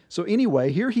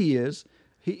anyway, here he is.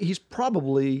 He's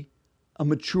probably a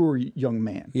mature young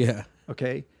man. Yeah.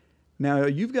 Okay. Now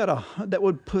you've got that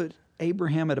would put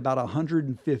Abraham at about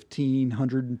 115,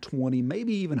 120,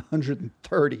 maybe even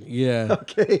 130. Yeah.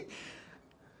 Okay.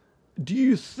 Do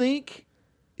you think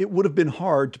it would have been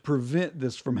hard to prevent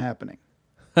this from happening?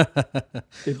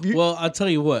 Well, I'll tell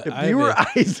you what. If you were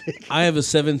Isaac. I have a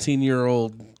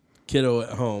 17-year-old kiddo at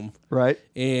home. Right.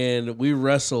 And we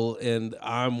wrestle, and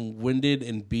I'm winded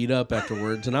and beat up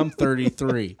afterwards, and I'm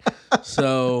 33.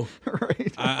 So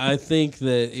right. I think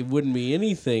that it wouldn't be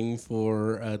anything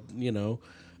for,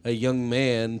 a young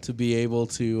man to be able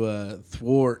to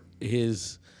thwart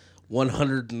his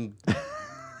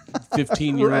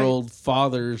 115-year-old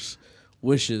father's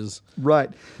wishes. Right.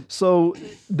 So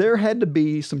there had to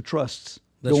be some trusts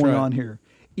going on here.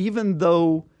 Even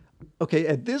though, okay,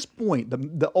 at this point,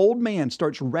 the old man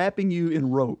starts wrapping you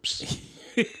in ropes.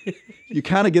 You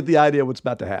kind of get the idea what's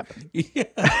about to happen. Yeah.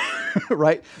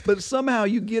 Right? But somehow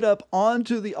you get up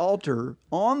onto the altar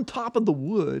on top of the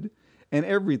wood and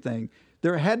everything.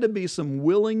 There had to be some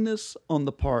willingness on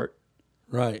the part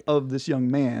of this young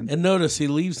man. And notice he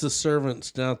leaves the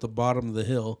servants down at the bottom of the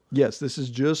hill. Yes, this is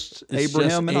just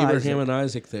Abraham and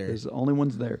Isaac there. There's the only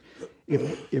ones there.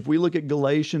 if we look at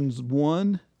Galatians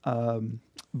 1,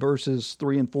 verses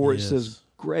 3 and 4, it says,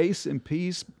 grace and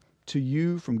peace to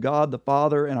you from God the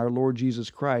Father and our Lord Jesus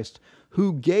Christ,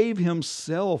 who gave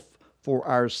himself for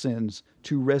our sins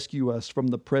to rescue us from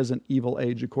the present evil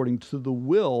age according to the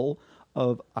will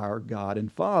of our God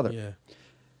and Father.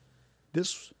 Yeah.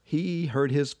 He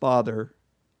heard his Father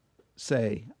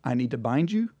say, I need to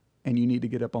bind you and you need to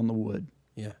get up on the wood.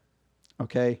 Yeah.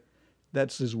 Okay?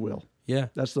 That's his will. Yeah.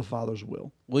 That's the Father's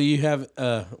will. Well, you have,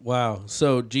 wow.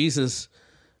 So Jesus,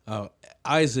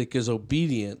 Isaac is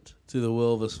obedient to the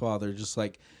will of his father, just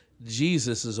like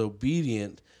Jesus is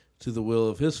obedient to the will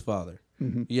of his Father.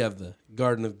 Mm-hmm. You have the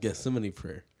Garden of Gethsemane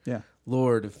prayer. Yeah.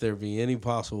 Lord, if there be any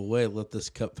possible way, let this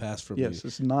cup pass from me. Yes,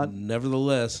 it's not.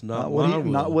 Nevertheless, not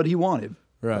what he wanted.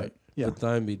 Right. Yeah. But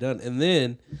thine be done. And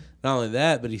then, not only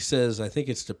that, but he says, I think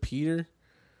it's to Peter,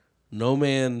 no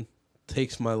man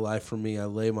takes my life from me. I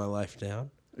lay my life down.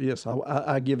 Yes,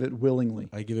 I give it willingly.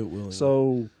 I give it willingly.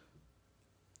 So,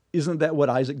 isn't that what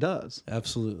Isaac does?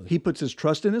 Absolutely. He puts his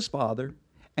trust in his father,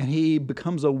 and he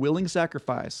becomes a willing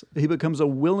sacrifice. He becomes a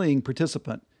willing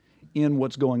participant in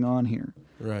what's going on here.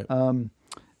 Right.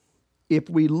 If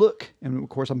we look, and of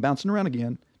course I'm bouncing around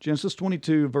again, Genesis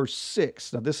 22, verse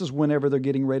 6. Now, this is whenever they're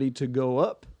getting ready to go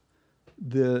up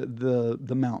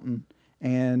the mountain.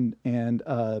 And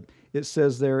it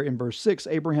says there in verse 6,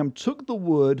 Abraham took the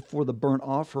wood for the burnt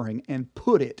offering and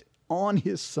put it on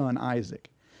his son Isaac.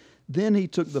 Then he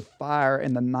took the fire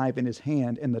and the knife in his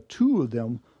hand, and the two of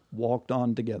them walked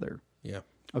on together. Yeah.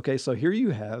 Okay, so here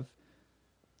you have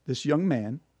this young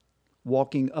man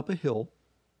walking up a hill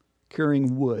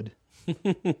carrying wood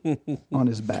on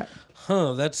his back.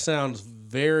 Huh, that sounds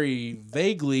very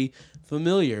vaguely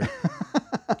familiar.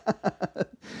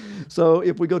 So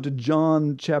if we go to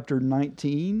John chapter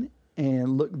 19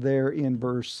 and look there in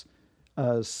verse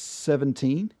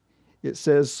 17, it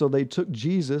says, so they took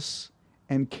Jesus,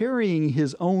 and carrying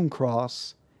his own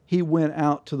cross, he went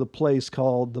out to the place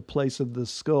called the place of the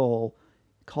skull,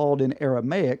 called in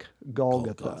Aramaic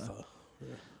Golgotha.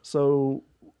 Yeah. So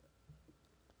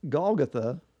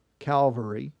Golgotha,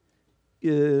 Calvary,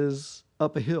 is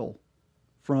up a hill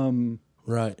from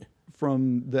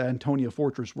the Antonia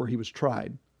fortress where he was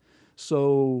tried.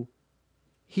 So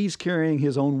he's carrying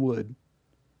his own wood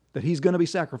that he's going to be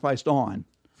sacrificed on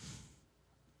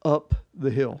up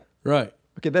the hill. Right.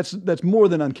 Okay, that's more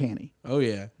than uncanny. Oh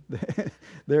yeah.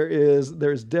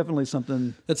 There's definitely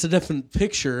something. That's a definite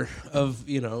picture of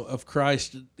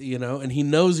Christ, and he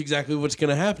knows exactly what's going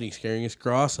to happen. He's carrying his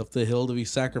cross up the hill to be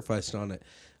sacrificed on it.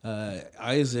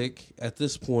 Isaac, at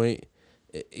this point,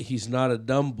 he's not a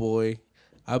dumb boy.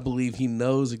 I believe he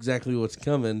knows exactly what's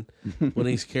coming when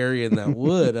he's carrying that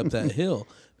wood up that hill,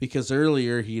 because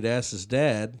earlier he'd asked his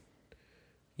dad,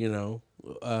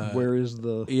 where's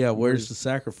the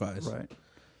sacrifice? Right.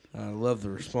 I love the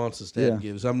response his dad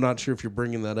gives. I'm not sure if you're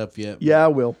bringing that up yet. Yeah, I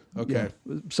will. Okay.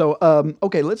 Yeah. So,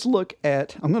 let's look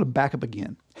at, I'm going to back up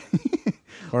again.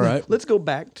 All right. Let's go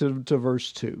back to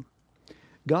verse 2.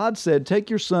 God said, take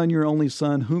your son, your only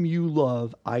son, whom you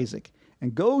love, Isaac,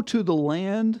 and go to the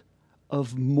land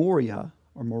of Moriah.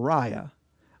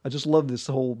 I just love this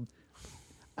whole...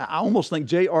 I almost think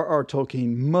J.R.R.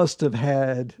 Tolkien must have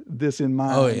had this in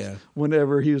mind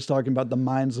whenever he was talking about the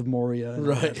mines of Moria. And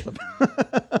right.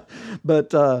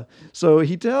 But so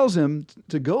he tells him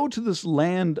to go to this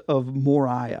land of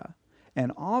Moriah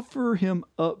and offer him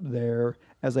up there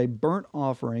as a burnt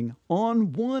offering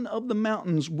on one of the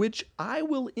mountains which I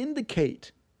will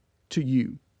indicate to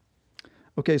you.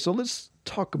 Okay, so let's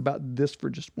talk about this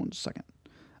for just 1 second.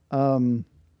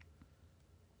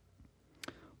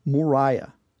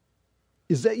 Moriah.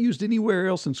 Is that used anywhere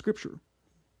else in Scripture?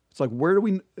 It's like, where do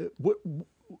we,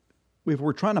 if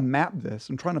we're trying to map this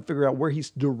and trying to figure out where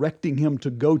he's directing him to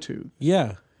go to.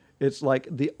 Yeah. It's like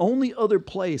the only other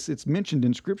place it's mentioned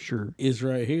in Scripture is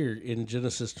right here in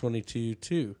Genesis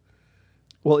 22:2.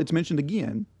 Well, it's mentioned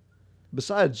again,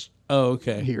 besides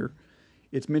here.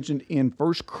 It's mentioned in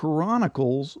 1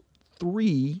 Chronicles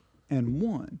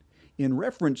 3:1 in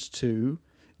reference to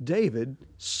David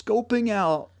scoping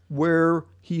out where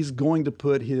he's going to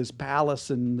put his palace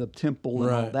and the temple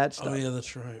and all that stuff. Oh yeah,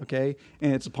 that's right. Okay,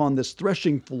 and it's upon this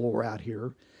threshing floor out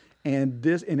here, and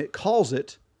it calls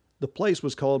it, the place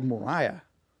was called Moriah.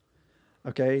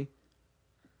 Okay,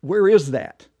 where is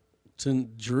that? It's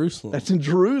in Jerusalem. That's in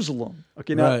Jerusalem.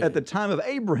 Okay, now at the time of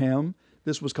Abraham,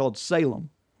 this was called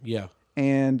Salem. Yeah,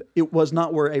 and it was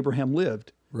not where Abraham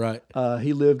lived. Right.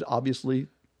 He lived obviously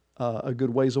a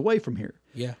good ways away from here.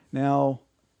 Yeah. Now,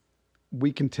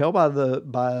 we can tell by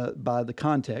the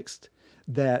context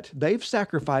that they've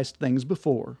sacrificed things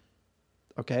before,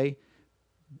 okay?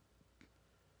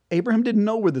 Abraham didn't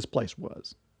know where this place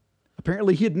was.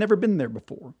 Apparently, he had never been there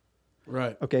before.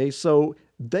 Right. Okay, so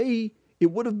it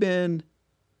would have been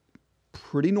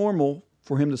pretty normal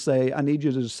for him to say, I need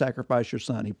you to sacrifice your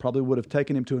son. He probably would have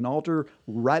taken him to an altar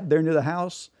right there near the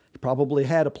house. He probably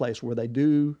had a place where they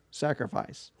do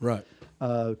sacrifice. Right.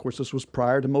 Of course, this was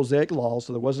prior to Mosaic law,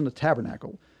 so there wasn't a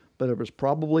tabernacle. But there was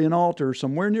probably an altar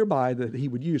somewhere nearby that he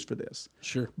would use for this.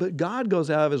 Sure. But God goes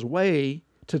out of his way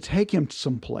to take him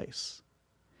someplace.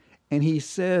 And he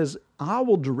says, I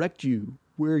will direct you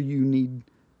where you need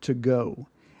to go.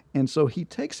 And so he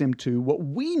takes him to what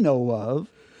we know of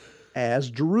as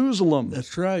Jerusalem.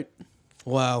 That's right.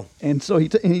 Wow. And so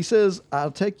he says,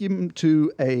 I'll take you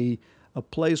to a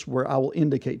place where I will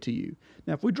indicate to you.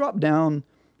 Now, if we drop down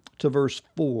to verse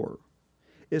 4,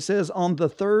 it says, on the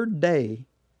third day,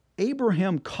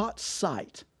 Abraham caught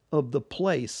sight of the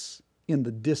place in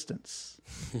the distance.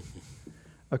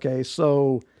 Okay,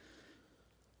 so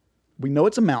we know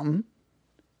it's a mountain,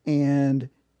 and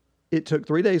it took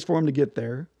 3 days for him to get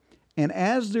there. And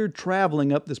as they're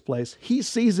traveling up this place, he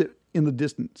sees it in the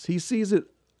distance. He sees it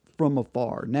from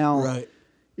afar. Now, Right.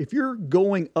 if you're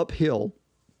going uphill,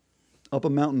 up a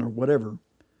mountain or whatever,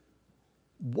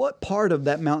 what part of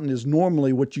that mountain is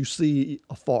normally what you see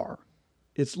afar?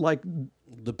 It's like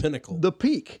The pinnacle. the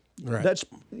peak. Right. That's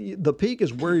the peak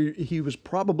is where he was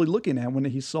probably looking at when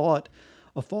he saw it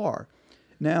afar.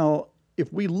 Now,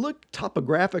 if we look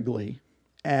topographically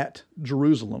at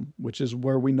Jerusalem, which is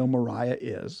where we know Moriah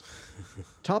is,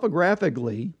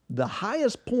 topographically, the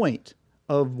highest point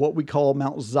of what we call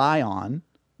Mount Zion,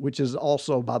 which is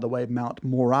also, by the way, Mount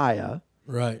Moriah,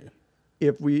 right.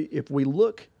 if we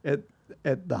look at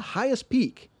the highest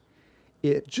peak,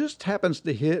 it just happens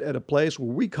to hit at a place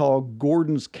where we call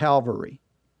Gordon's Calvary.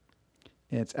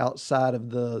 And it's outside of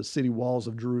the city walls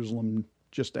of Jerusalem,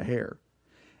 just a hair.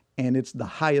 And it's the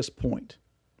highest point.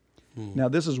 Now,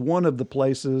 this is one of the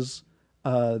places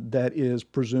that is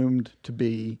presumed to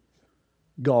be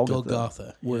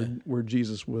Golgotha, where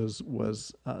Jesus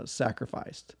was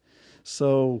sacrificed.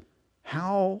 So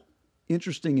how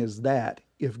interesting is that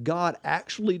if God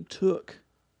actually took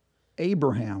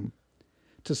Abraham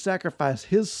to sacrifice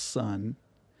his son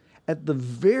at the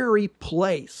very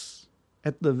place,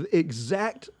 at the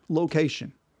exact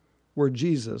location where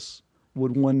Jesus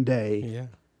would one day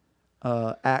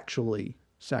actually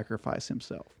sacrifice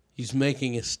himself. He's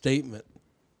making a statement.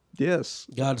 Yes.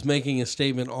 God's making a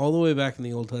statement all the way back in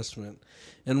the Old Testament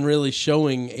and really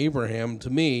showing Abraham,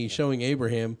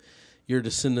 your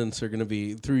descendants are going to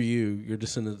be, through you, your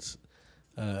descendants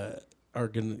you're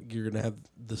going to have,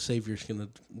 the Savior's going to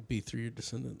be through your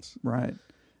descendants. Right.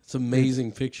 It's an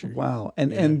amazing picture. Wow.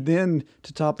 And then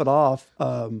to top it off,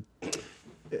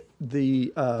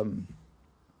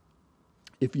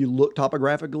 if you look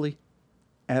topographically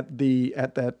at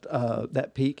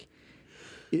that peak,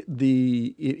 it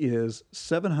is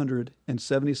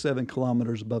 777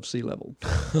 kilometers above sea level.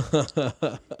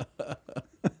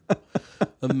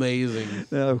 Amazing.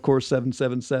 Now, of course,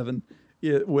 777,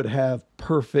 it would have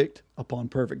perfect upon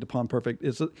perfect upon perfect.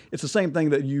 It's the same thing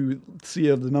that you see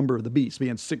of the number of the beast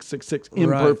being 666,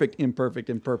 imperfect, imperfect,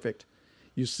 imperfect.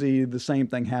 You see the same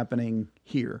thing happening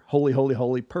here. Holy, holy,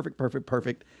 holy, perfect, perfect,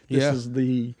 perfect. This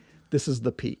is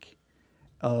the peak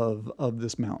of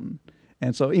this mountain.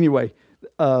 And so anyway,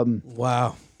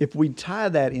 wow. If we tie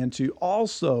that into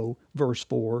also verse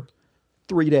 4,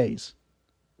 3 days.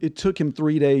 It took him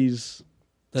 3 days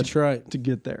That's right. to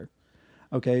get there.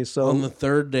 Okay, so on the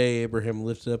third day, Abraham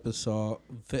lifted up his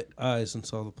eyes and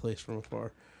saw the place from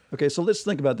afar. Okay, so let's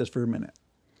think about this for a minute.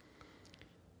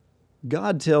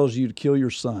 God tells you to kill your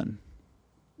son.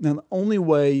 Now, the only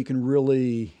way you can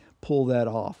really pull that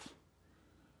off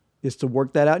is to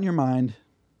work that out in your mind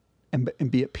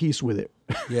and be at peace with it.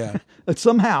 Yeah.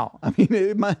 Somehow. I mean,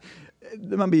 it might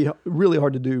be really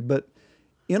hard to do, but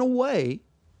in a way,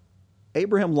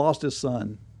 Abraham lost his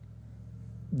son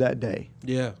that day.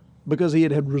 Yeah. Because he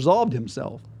had resolved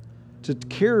himself to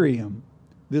carry him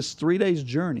this 3 days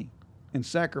journey and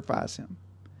sacrifice him.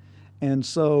 And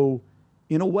so,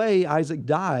 in a way, Isaac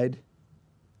died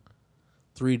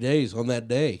 3 days on that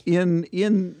day.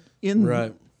 In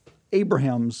right.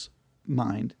 Abraham's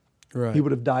mind. Right. He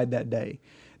would have died that day.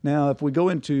 Now, if we go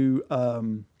into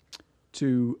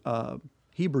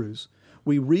Hebrews,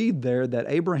 we read there that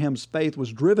Abraham's faith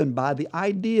was driven by the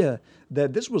idea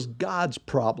that this was God's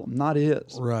problem, not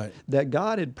his. Right. That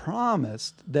God had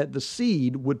promised that the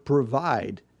seed would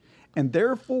provide. And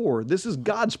therefore, this is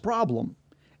God's problem.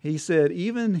 He said,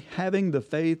 even having the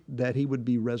faith that he would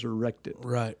be resurrected.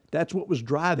 Right. That's what was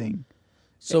driving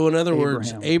So in other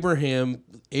words, Abraham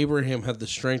had the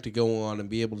strength to go on and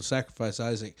be able to sacrifice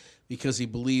Isaac because he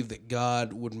believed that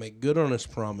God would make good on his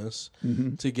promise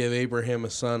to give Abraham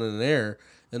a son and an heir,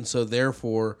 and so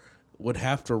therefore would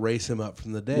have to raise him up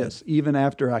from the dead. Yes, even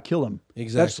after I kill him.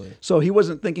 Exactly. So he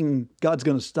wasn't thinking God's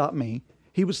going to stop me.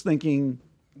 He was thinking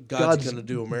God's going to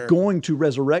do a miracle. Going to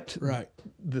resurrect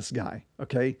this guy.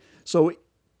 Okay, so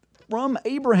from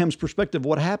Abraham's perspective,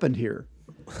 what happened here?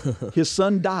 His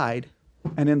son died,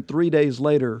 and then 3 days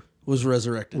later was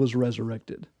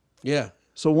resurrected. Yeah.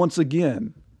 So once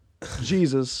again,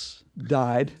 Jesus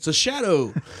died. It's a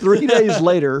shadow. 3 days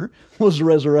later was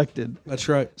resurrected. That's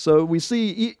right. So we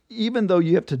see, even though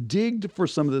you have to dig for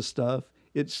some of this stuff,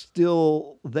 it's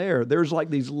still there. There's like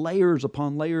these layers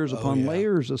upon layers upon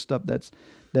layers of stuff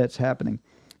that's happening.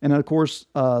 And of course,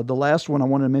 the last one I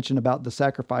wanted to mention about the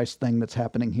sacrifice thing that's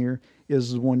happening here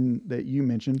is one that you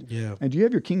mentioned. Yeah. And do you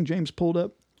have your King James pulled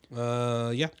up?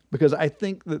 Yeah. Because I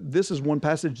think that this is one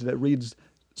passage that reads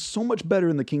so much better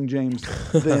in the King James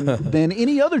than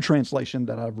any other translation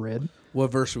that I've read.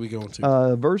 What verse are we going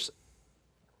to? Verse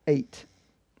 8.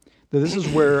 This is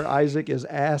where Isaac is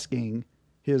asking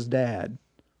his dad,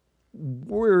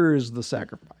 where is the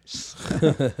sacrifice?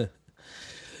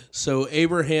 So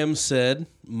Abraham said,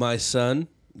 "My son,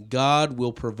 God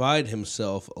will provide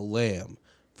himself a lamb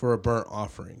for a burnt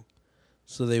offering."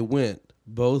 So they went,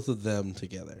 both of them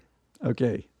together.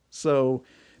 Okay, so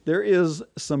there is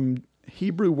some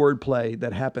Hebrew wordplay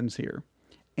that happens here,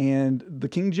 and the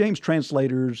King James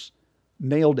translators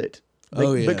nailed it.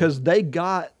 Because they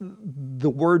got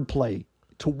the wordplay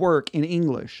to work in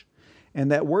English,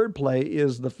 and that wordplay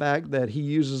is the fact that he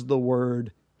uses the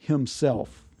word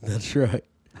himself. That's right.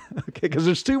 Okay, because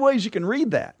there's two ways you can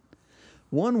read that.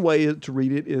 One way to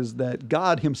read it is that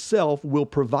God himself will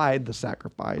provide the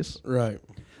sacrifice. Right.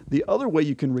 The other way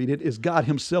you can read it is God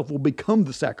himself will become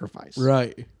the sacrifice.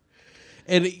 Right.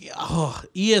 And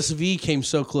ESV came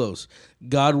so close.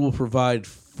 God will provide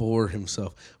for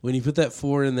himself. When you put that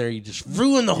 "for" in there, you just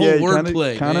ruin the whole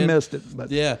wordplay. Kind of missed it.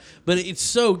 But. Yeah, but it's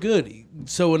so good.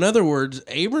 So in other words,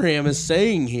 Abraham is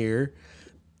saying here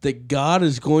that God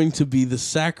is going to be the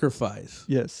sacrifice.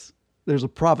 Yes. There's a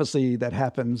prophecy that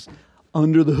happens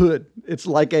under the hood. It's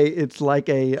like a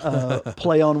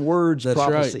play on words That's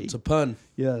prophecy. Right. It's a pun.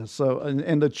 Yeah. So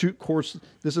and the course,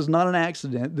 this is not an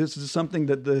accident. This is something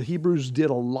that the Hebrews did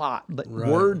a lot.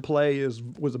 Word play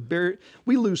was a very.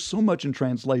 We lose so much in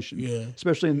translation,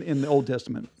 especially in the Old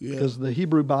Testament, because the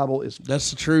Hebrew Bible that's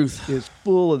the truth. Is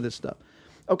full of this stuff.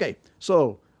 Okay,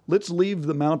 so let's leave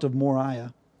the Mount of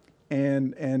Moriah,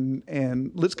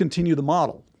 and let's continue the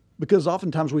model. Because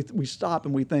oftentimes we stop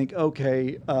and we think,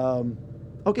 okay,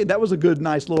 that was a good,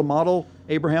 nice little model.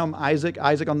 Abraham, Isaac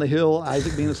on the hill,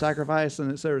 Isaac being a sacrifice,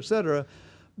 and et cetera, et cetera.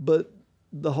 But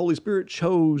the Holy Spirit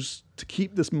chose to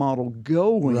keep this model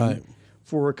going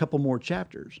for a couple more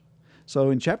chapters. So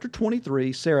in chapter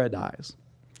 23, Sarah dies.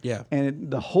 Yeah.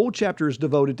 And the whole chapter is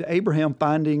devoted to Abraham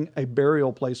finding a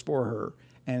burial place for her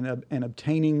and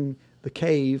obtaining the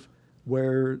cave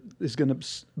where is going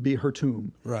to be her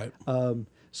tomb. Right.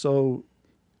 So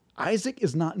Isaac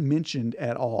is not mentioned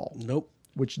at all. Nope.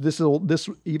 Which this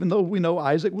even though we know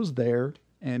Isaac was there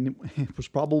and was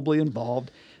probably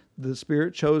involved, the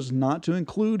Spirit chose not to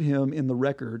include him in the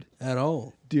record at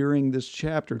all during this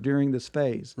chapter, during this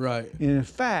phase. Right. And in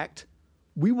fact,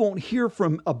 we won't hear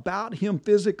about him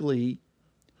physically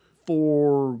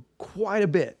for quite a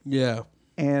bit. Yeah.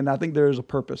 And I think there's a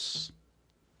purpose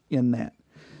in that.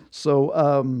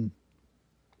 So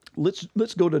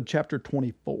let's go to chapter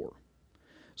 24.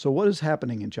 So what is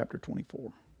happening in chapter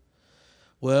 24?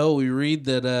 Well, we read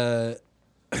that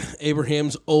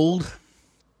Abraham's old.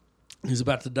 He's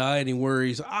about to die, and he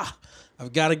worries,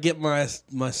 I've got to get my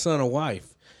son a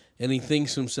wife. And he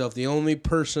thinks to himself, the only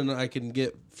person I can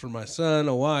get for my son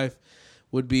a wife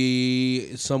would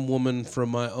be some woman from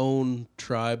my own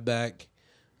tribe back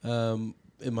in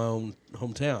my own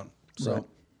hometown. So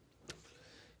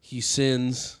he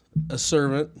sends a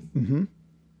servant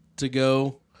to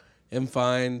go and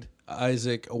find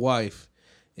Isaac a wife.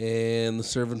 And the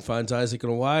servant finds Isaac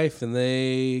and a wife, and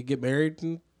they get married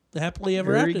and happily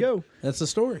ever after. There you go. That's the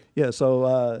story. Yeah,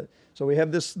 so we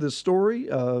have this story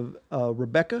of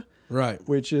Rebecca, right,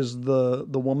 which is the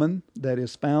woman that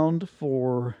is found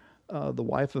for the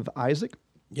wife of Isaac.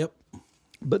 Yep.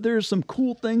 But there's some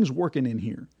cool things working in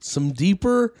here. Some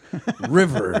deeper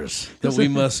rivers that we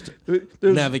must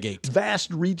navigate. Vast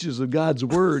reaches of God's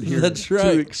word here That's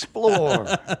right. to explore.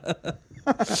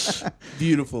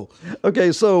 Beautiful.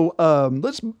 Okay, so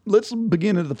let's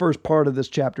begin into the first part of this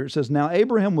chapter. It says, "Now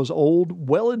Abraham was old,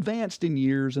 well advanced in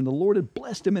years, and the Lord had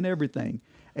blessed him in everything.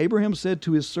 Abraham said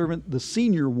to his servant, the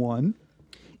senior one,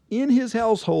 in his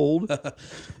household,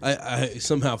 I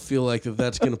somehow feel like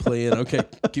that's going to play in. Okay,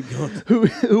 keep going.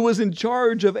 who was in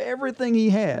charge of everything he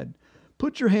had,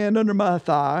 put your hand under my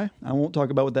thigh." I won't talk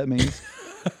about what that means.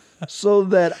 "So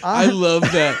that I love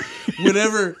that.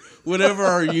 Whenever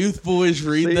our youth boys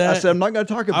read See, that, I said I'm not going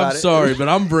to talk about I'm it. sorry, but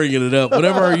I'm bringing it up.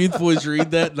 Whenever our youth boys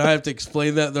read that, and I have to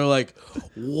explain that, they're like,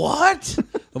 "What?"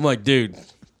 I'm like, dude,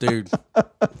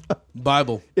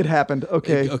 Bible. It happened.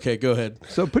 Okay. Okay, go ahead.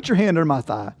 So put your hand under my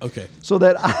thigh. Okay. So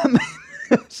that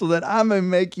I may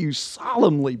make you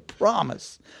solemnly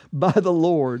promise by the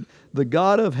Lord, the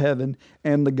God of heaven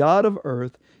and the God of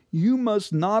earth, you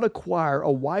must not acquire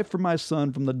a wife for my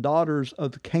son from the daughters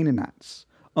of the Canaanites,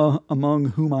 among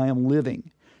whom I am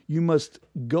living. You must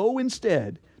go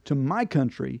instead to my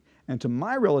country and to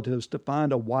my relatives to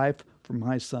find a wife for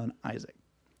my son Isaac."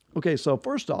 Okay, so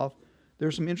first off,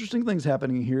 there's some interesting things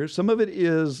happening here. Some of it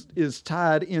is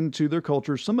tied into their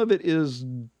culture. Some of it is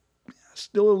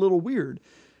still a little weird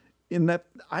in that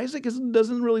Isaac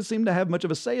doesn't really seem to have much of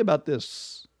a say about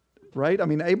this, right? I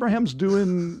mean, Abraham's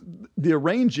doing the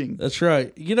arranging. That's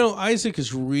right. Isaac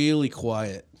is really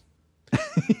quiet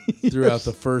throughout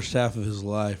the first half of his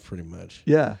life, pretty much.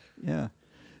 Yeah.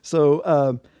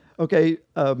 So,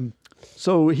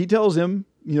 so he tells him,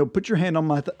 put your hand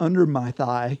on under my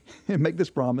thigh and make this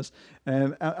promise.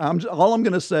 And all I'm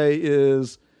going to say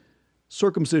is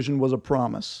circumcision was a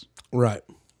promise. Right.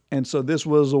 And so this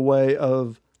was a way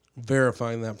of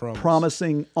verifying that promise.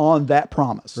 Promising on that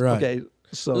promise. Right. Okay.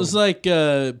 So it's like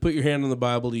put your hand on the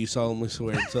Bible. Do you solemnly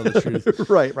swear to tell the truth?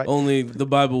 Right. Only the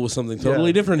Bible was something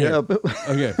totally different here.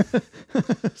 Okay.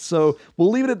 So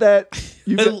we'll leave it at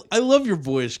that. I love your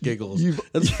boyish giggles.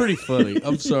 That's pretty funny.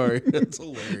 I'm sorry. That's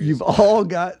hilarious. You've all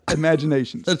got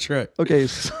imaginations. That's right. Okay.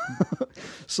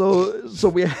 So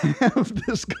we have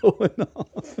this going on.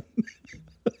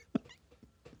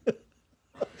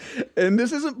 And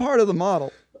this isn't part of the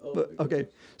model. But, okay.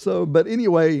 So, but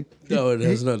anyway. No, it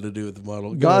has nothing to do with the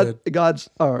model.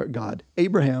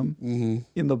 Abraham,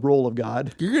 in the role of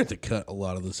God. You're going to have to cut a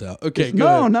lot of this out. Okay, go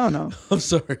ahead. No. I'm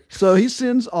sorry. So he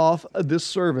sends off this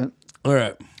servant. All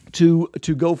right. To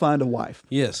go find a wife.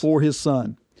 Yes. For his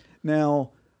son.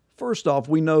 Now, first off,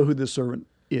 we know who this servant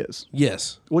is.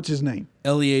 Yes. What's his name?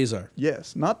 Eleazar.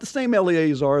 Yes. Not the same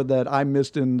Eleazar that I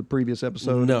missed in the previous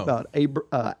episode about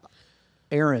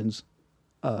Aaron's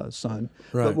son.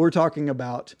 Right. But we're talking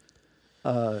about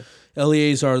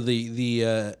Eleazar,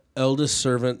 the eldest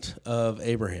servant of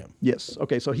Abraham. Yes.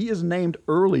 Okay. So he is named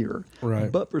earlier. Right.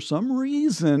 But for some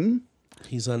reason,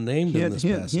 he's unnamed in this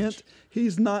passage.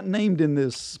 He's not named in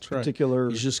this particular.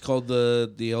 He's just called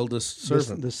the eldest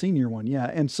servant, the senior one.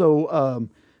 Yeah. And so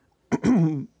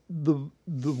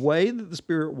the way that the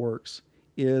Spirit works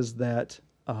is that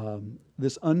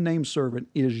this unnamed servant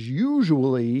is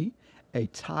usually a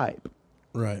type.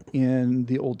 Right. In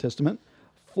the Old Testament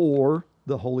for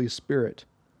the Holy Spirit.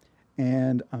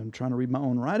 And I'm trying to read my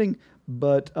own writing,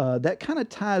 but that kind of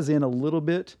ties in a little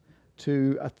bit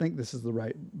to, I think this is the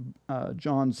right,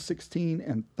 John 16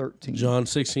 and 13. John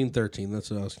 16, 13. That's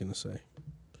what I was going to say.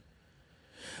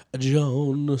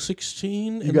 John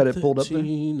 16 and 13. You got it pulled up there?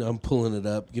 I'm pulling it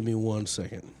up. Give me 1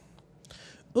 second.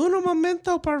 Un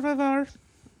momento, por favor.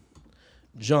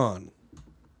 John.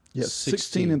 Yes,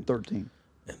 16 and 13.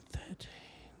 And 13.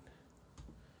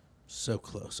 So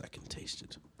close, I can taste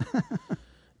it.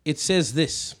 It says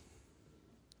this.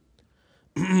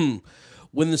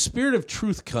 When the Spirit of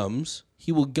truth comes,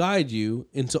 he will guide you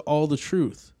into all the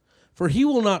truth. For he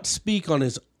will not speak on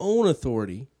his own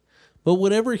authority, but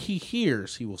whatever he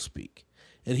hears, he will speak.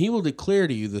 And he will declare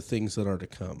to you the things that are to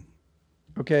come.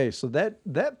 Okay, so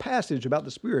that passage about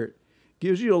the Spirit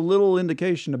gives you a little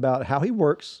indication about how he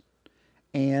works,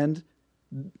 and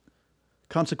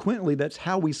consequently, that's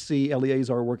how we see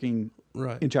Eleazar working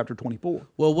in chapter 24.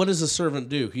 Well, what does a servant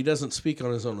do? He doesn't speak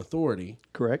on his own authority.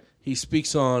 Correct. He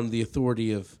speaks on the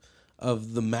authority of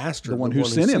the master, the one who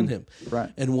sent him.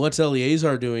 Right. And what's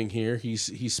Eleazar doing here?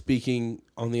 He's speaking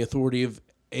on the authority of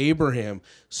Abraham.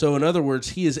 So in other words,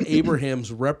 he is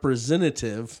Abraham's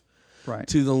representative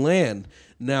to the land.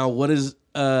 Now, what is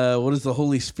the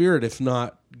Holy Spirit if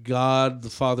not God the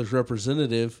Father's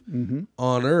representative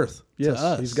on earth? Yes, to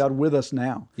us? He's God with us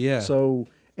now. Yeah. So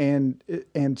and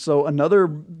so another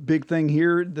big thing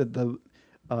here that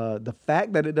The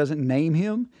fact that it doesn't name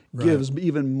him gives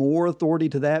even more authority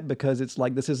to that, because it's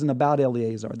like, this isn't about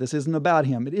Eleazar. This isn't about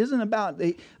him. It isn't about,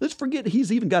 let's forget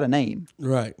he's even got a name.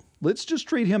 Right. Let's just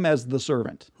treat him as the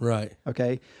servant. Right.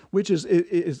 Okay. Which is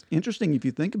interesting if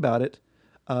you think about it.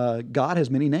 God has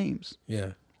many names.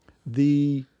 Yeah.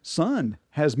 The Son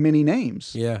has many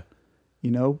names. Yeah.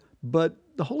 You know, but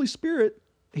the Holy Spirit,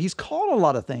 he's called a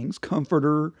lot of things,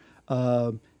 comforter,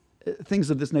 things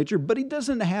of this nature, but he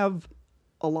doesn't have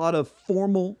a lot of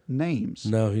formal names.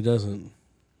 No, he doesn't.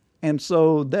 And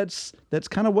so that's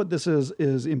kind of what this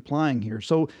is implying here.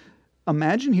 So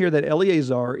imagine here that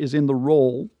Eleazar is in the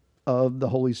role of the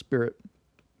Holy Spirit.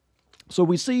 So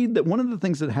we see that one of the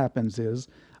things that happens is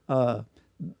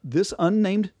this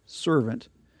unnamed servant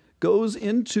goes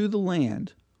into the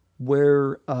land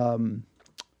where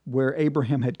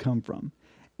Abraham had come from,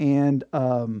 and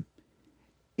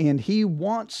he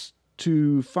wants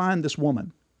to find this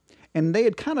woman. And they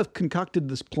had kind of concocted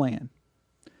this plan.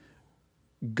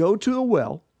 Go to a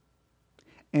well,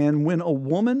 and when a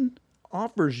woman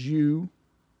offers you,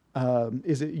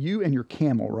 is it you and your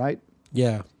camel, right?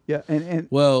 Yeah. Yeah. And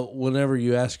well, whenever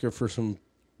you ask her for some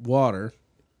water,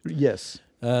 yes,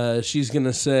 she's going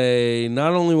to say,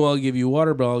 not only will I give you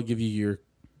water, but I'll give you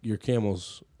your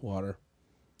camel's water.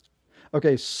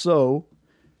 Okay, so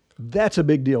that's a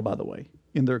big deal, by the way,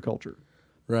 in their culture.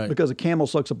 Right. Because a camel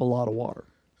sucks up a lot of water.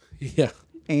 Yeah.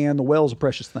 And the well's a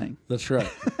precious thing. That's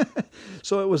right.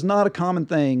 So it was not a common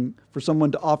thing for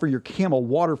someone to offer your camel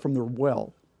water from their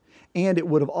well. And it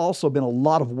would have also been a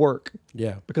lot of work.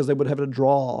 Yeah. Because they would have to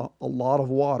draw a lot of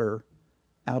water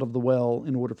out of the well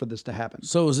in order for this to happen.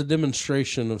 So it was a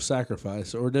demonstration of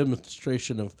sacrifice, or a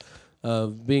demonstration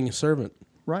of being a servant.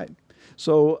 Right.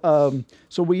 So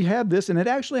so we have this, and it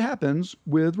actually happens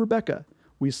with Rebecca.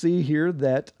 We see here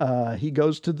that he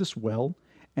goes to this well,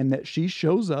 and that she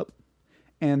shows up,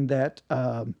 and that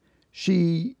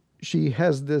she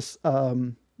has this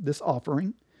this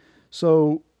offering.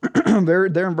 So there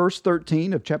in verse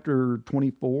 13 of chapter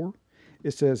 24,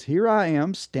 it says, "Here I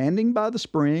am standing by the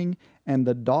spring, and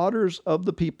the daughters of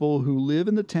the people who live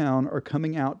in the town are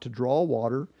coming out to draw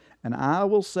water. And I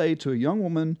will say to a young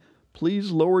woman, please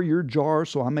lower your jar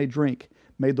so I may drink.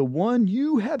 May the one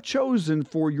you have chosen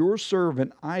for your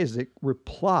servant Isaac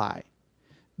reply,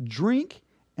 drink,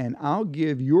 and I'll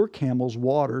give your camels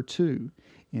water too.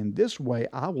 In this way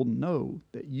I will know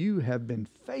that you have been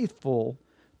faithful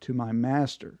to my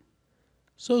master."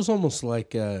 So it's almost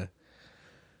like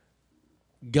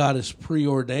God is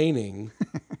preordaining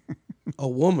a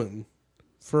woman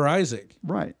for Isaac.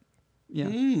 Right. Yeah.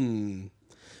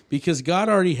 Because God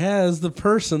already has the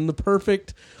person, the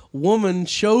perfect woman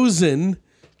chosen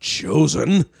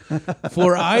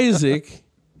for Isaac.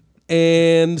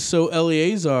 And so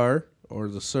Eleazar, or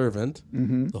the servant,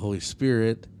 the Holy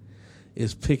Spirit,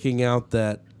 is picking out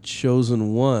that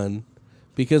chosen one,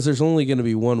 because there's only going to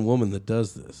be one woman that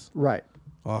does this. Right.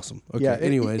 Awesome. Okay. Yeah.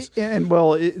 Anyways.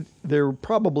 There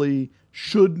probably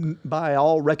should, by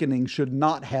all reckoning, should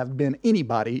not have been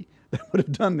anybody that would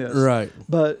have done this. Right.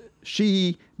 But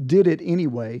she did it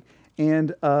anyway.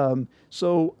 And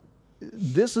so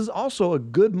this is also a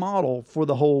good model for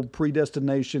the whole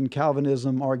predestination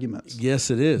Calvinism arguments. Yes,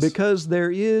 it is. Because there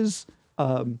is,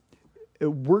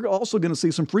 we're also going to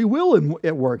see some free will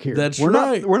at work here. That's we're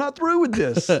right. We're not through with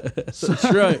this.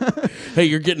 That's right. Hey,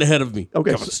 you're getting ahead of me.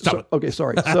 Okay, Come on, stop it. Okay,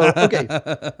 sorry.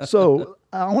 So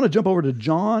I want to jump over to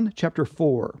John chapter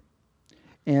 4,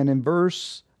 and in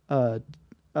verse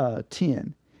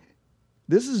 10,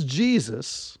 this is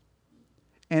Jesus,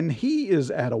 and he is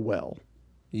at a well.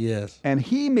 Yes. And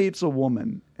he meets a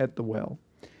woman at the well.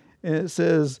 And it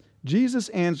says, Jesus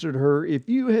answered her, "If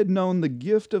you had known the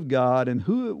gift of God and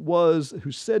who it was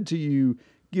who said to you,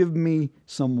 'Give me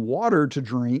some water to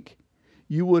drink,'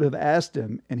 you would have asked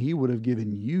him, and he would have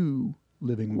given you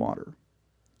living water."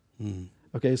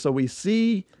 Okay, so we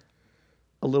see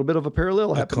a little bit of a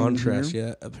parallel happening. A contrast, here.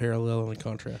 yeah. A parallel and a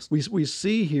contrast. We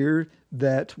see here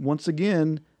that, once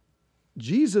again,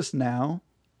 Jesus now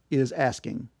is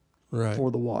asking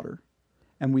for the water.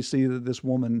 And we see that this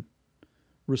woman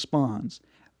responds.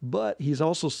 But he's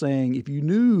also saying, if you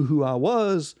knew who I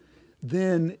was,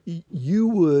 then you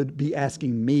would be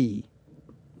asking me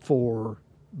for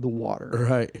the water.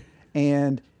 Right.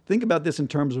 And think about this in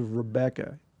terms of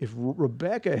Rebecca. If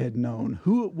Rebecca had known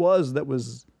who it was that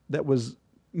was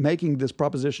making this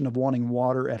proposition of wanting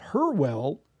water at her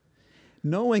well,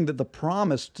 knowing that the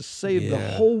promise to save the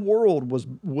whole world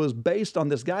was based on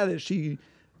this guy that she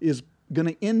is going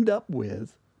to end up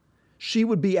with, she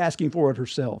would be asking for it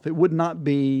herself. It would not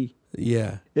be...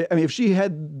 Yeah. I mean, if she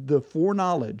had the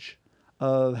foreknowledge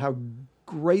of how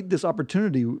great this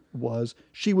opportunity was,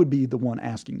 she would be the one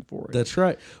asking for it. That's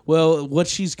right. Well, what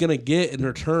she's going to get in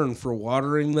return for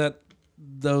watering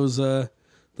those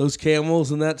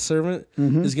camels and that servant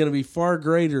is going to be far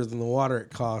greater than the water it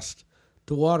cost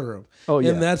to water them. Oh,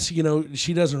 yeah. And that's,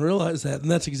 she doesn't realize that. And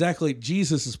that's exactly,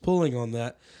 Jesus is pulling on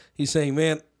that. He's saying,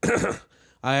 man,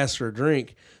 I asked for a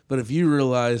drink, but if you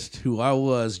realized who I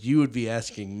was, you would be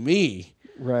asking me.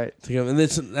 Right. To come. And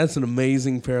that's an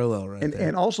amazing parallel right there.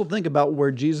 And also think about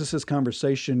where Jesus'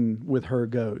 conversation with her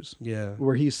goes. Yeah.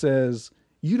 Where he says,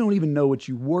 you don't even know what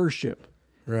you worship.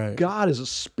 Right. God is a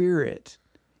spirit.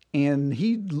 And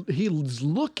he's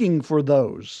looking for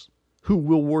those who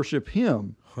will worship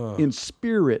him in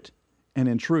spirit and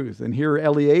in truth. And here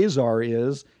Eleazar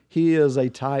he is a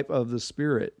type of the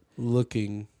spirit.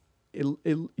 Looking.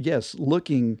 Yes,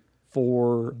 looking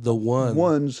for the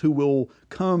ones who will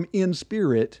come in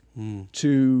spirit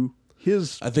to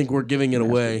his. I think we're giving it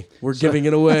away. We're giving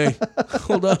it away.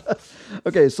 Hold up.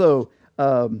 Okay, so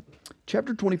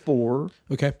chapter 24.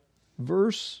 Okay.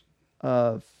 Verse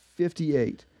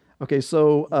 58. Okay,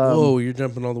 so whoa, you're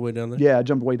jumping all the way down there? Yeah, I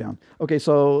jumped way down. Okay,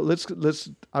 so let's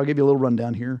I'll give you a little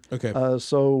rundown here. Okay.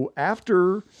 So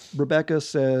after Rebecca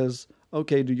says,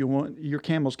 okay, do you want your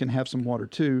camels can have some water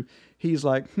too? He's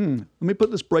like, let me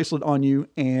put this bracelet on you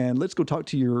and let's go talk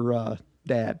to your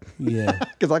dad. Yeah.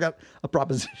 Because I got a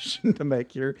proposition to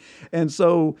make here. And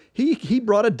so he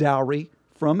brought a dowry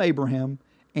from Abraham,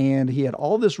 and he had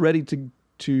all this ready to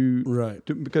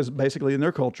because basically in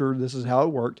their culture, this is how it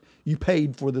worked. You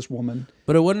paid for this woman.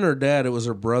 But it wasn't her dad, it was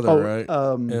her brother, right?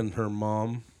 And her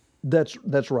mom. That's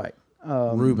right.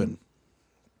 Reuben.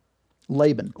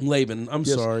 Laban. I'm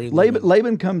sorry.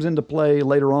 Laban comes into play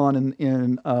later on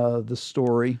in the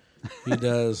story. He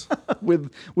does.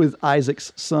 with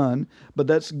Isaac's son, but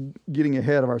that's getting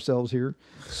ahead of ourselves here.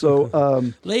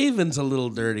 So Laban's a little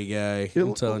dirty guy,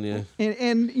 I'm telling you.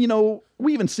 And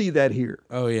we even see that here.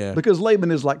 Oh yeah. Because Laban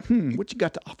is like, what you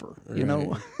got to offer?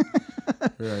 Right.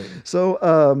 Right.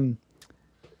 So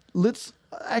let's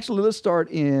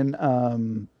start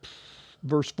in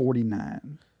verse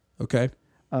 49. Okay.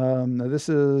 Now this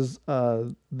is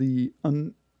the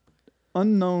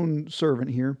unknown servant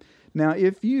here. Now,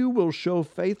 if you will show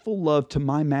faithful love to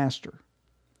my master,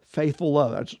 faithful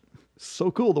love, that's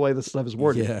so cool the way this stuff is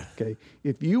worded. Yeah. Okay.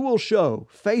 If you will show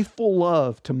faithful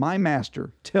love to my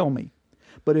master, tell me.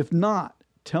 But if not,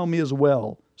 tell me as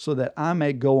well, so that I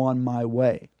may go on my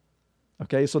way.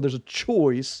 Okay. So there's a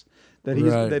choice that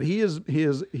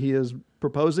he is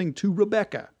proposing to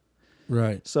Rebecca.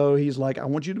 Right. So he's like, I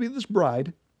want you to be this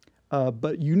bride,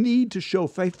 but you need to show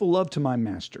faithful love to my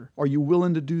master. Are you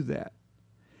willing to do that?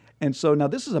 And so now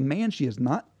this is a man she's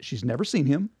never seen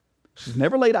him. She's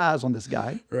never laid eyes on this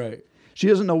guy. Right. She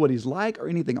doesn't know what he's like or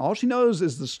anything. All she knows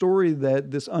is the story that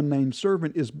this unnamed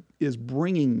servant is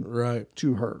bringing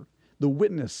to her. The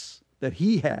witness that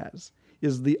he has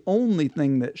is the only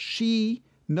thing that she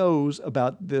knows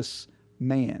about this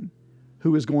man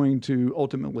who is going to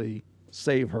ultimately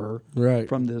save her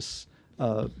from this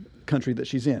country that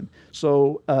she's in.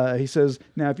 So he says,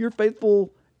 now if you're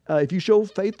faithful, if you show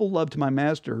faithful love to my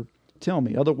master, tell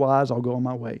me, otherwise I'll go on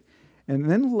my way. And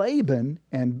then Laban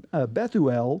and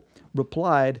Bethuel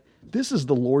replied, this is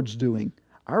the Lord's doing.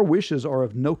 Our wishes are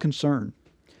of no concern.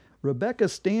 Rebekah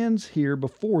stands here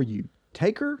before you.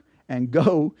 Take her and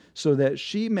go so that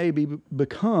she may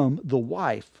become the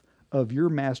wife of your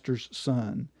master's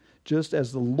son, just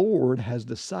as the Lord has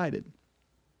decided.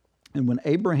 And when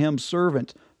Abraham's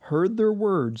servant heard their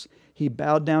words, he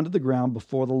bowed down to the ground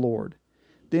before the Lord.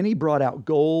 Then he brought out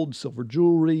gold, silver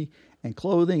jewelry, and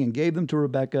clothing and gave them to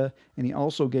Rebekah, and he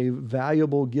also gave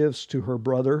valuable gifts to her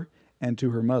brother and to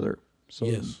her mother. So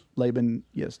yes. Laban,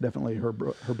 yes, definitely her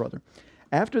brother.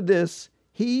 After this,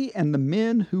 he and the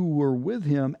men who were with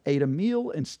him ate a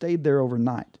meal and stayed there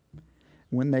overnight.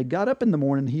 When they got up in the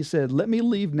morning, he said, let me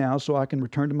leave now so I can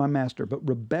return to my master. But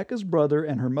Rebekah's brother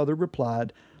and her mother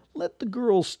replied, let the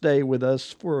girl stay with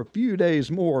us for a few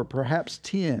days more, perhaps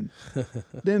 10.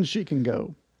 Then she can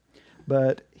go.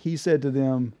 But he said to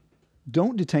them,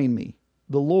 don't detain me.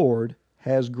 The Lord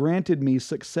has granted me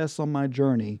success on my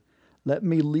journey. Let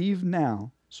me leave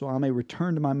now so I may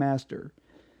return to my master.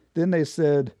 Then they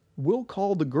said, we'll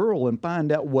call the girl and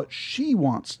find out what she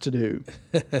wants to do.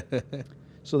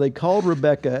 So they called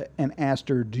Rebekah and asked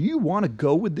her, do you want to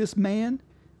go with this man?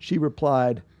 She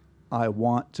replied, I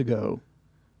want to go.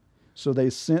 So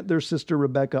they sent their sister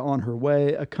Rebekah on her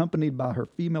way, accompanied by her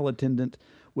female attendant,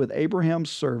 with Abraham's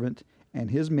servant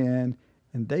and his men,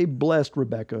 and they blessed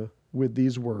Rebekah with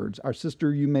these words, "Our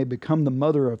sister, you may become the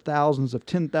mother of thousands of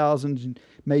 10,000s, and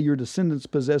may your descendants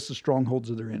possess the strongholds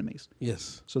of their enemies."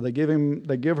 Yes. So they give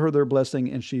her their blessing,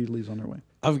 and she leaves on her way.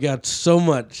 I've got so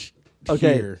much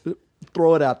here.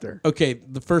 Throw it out there. Okay,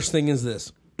 the first thing is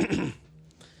this.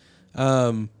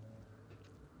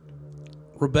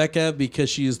 Rebecca, because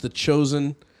she is the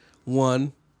chosen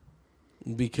one,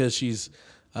 because she's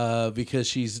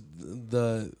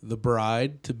the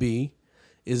bride to be,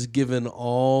 is given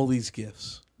all these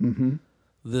gifts. Mm-hmm.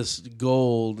 This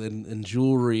gold and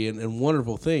jewelry and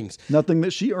wonderful things. Nothing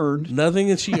that she earned. Nothing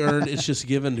that she earned. It's just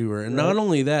given to her. And not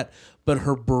only that, but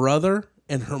her brother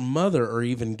and her mother are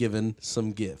even given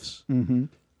some gifts. Mm-hmm.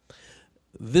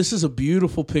 This is a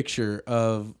beautiful picture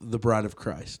of the bride of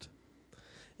Christ.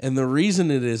 And the reason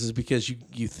it is because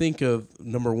you think of,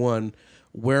 number one,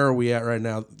 where are we at right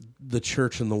now? The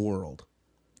church in the world.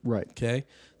 Right. Okay?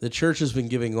 The church has been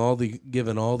given all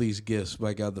these gifts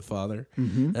by God the Father.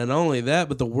 Mm-hmm. And not only that,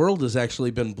 but the world has actually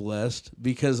been blessed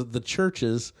because of the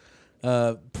church's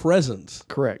presence.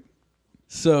 Correct.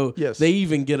 So yes. They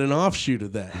even get an offshoot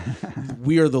of that.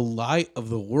 We are the light of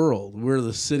the world. We're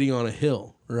the city on a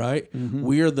hill, right? Mm-hmm.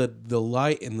 We are the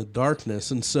light in the darkness.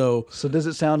 And so does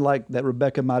it sound like that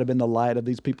Rebecca might have been the light of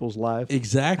these people's lives?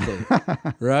 Exactly.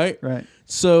 Right? Right.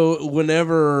 So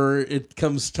whenever it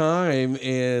comes time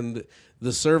and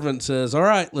the servant says, "All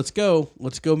right, let's go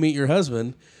meet your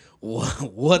husband,"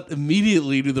 what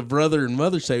immediately do the brother and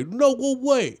mother say? "No, well,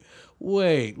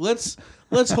 wait, let's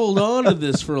hold on to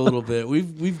this for a little bit.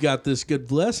 We've got this good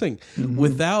blessing." Mm-hmm.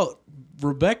 Without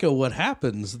Rebecca, what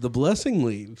happens? The blessing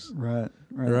leaves. Right?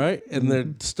 And mm-hmm. they're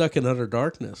stuck in utter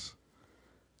darkness.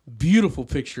 Beautiful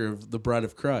picture of the bride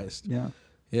of Christ.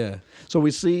 Yeah. So we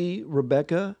see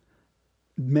Rebecca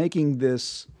making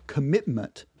this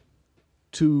commitment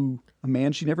to a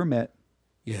man she never met,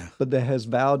 but that has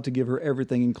vowed to give her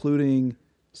everything, including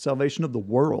salvation of the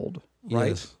world, right?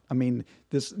 Yes. I mean,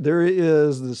 there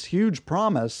is this huge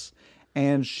promise,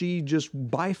 and she just,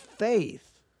 by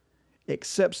faith,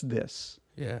 accepts this.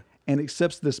 And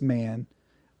accepts this man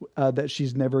that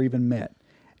she's never even met.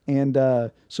 And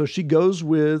so she goes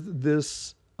with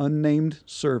this unnamed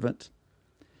servant.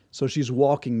 So she's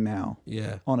walking now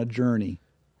on a journey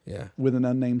with an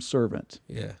unnamed servant.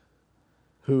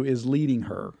 Who is leading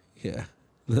her.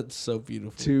 That's so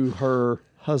beautiful. To her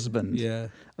husband.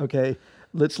 Okay,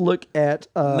 let's look at...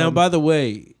 now, by the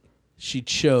way, she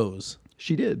chose.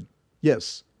 She did.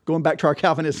 Yes. Going back to our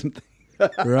Calvinism thing.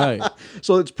 Right.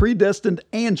 So it's predestined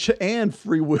and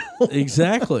free will.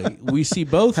 Exactly. We see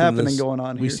both happening going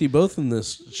on here. We see both in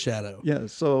this shadow. Yeah,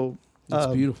 so...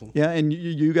 It's beautiful. Yeah, and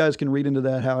you guys can read into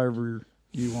that however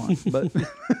you want, but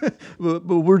but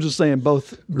we're just saying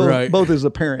both is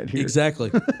apparent here. Exactly.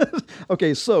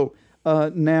 Okay, so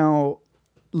now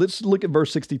let's look at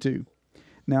verse 62.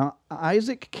 Now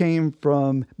Isaac came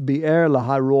from Be'er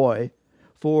Laharoi,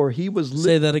 for he was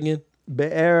say that again.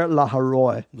 Be'er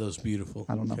Laharoi. That was beautiful.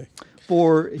 I don't know.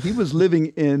 For he was living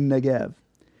in Negev.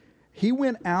 He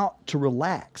went out to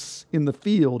relax in the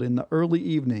field in the early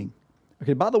evening.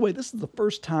 Okay, by the way, this is the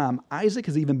first time Isaac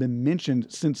has even been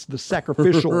mentioned since the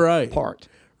sacrificial part.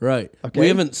 Right. Okay? We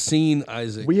haven't seen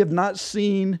Isaac. We have not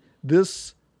seen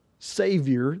this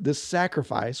Savior, this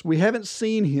sacrifice. We haven't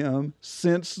seen him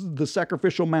since the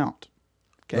sacrificial mount.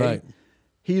 Okay? Right.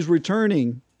 He's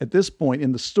returning at this point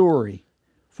in the story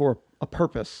for a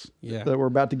purpose that we're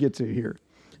about to get to here.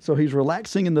 So he's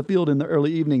relaxing in the field in the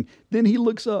early evening. Then he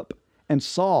looks up and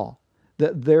saw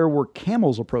that there were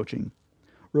camels approaching.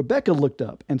 Rebekah looked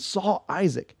up and saw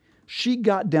Isaac. She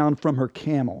got down from her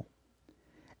camel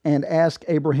and asked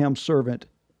Abraham's servant,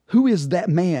 "Who is that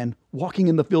man walking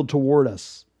in the field toward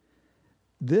us?"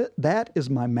 "That is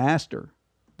my master,"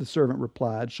 the servant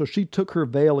replied. So she took her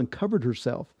veil and covered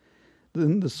herself.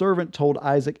 Then the servant told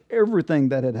Isaac everything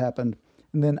that had happened.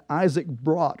 And then Isaac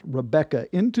brought Rebekah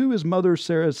into his mother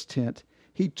Sarah's tent.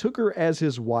 He took her as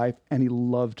his wife, and he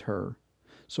loved her.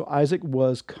 So Isaac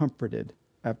was comforted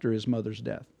after his mother's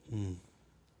death.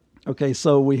 Okay,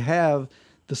 so we have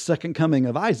the second coming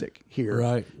of Isaac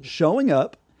here, showing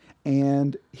up,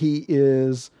 and he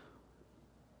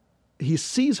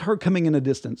sees her coming in a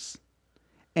distance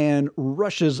and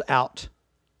rushes out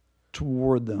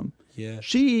toward them.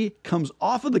 She comes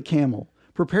off of the camel,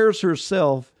 prepares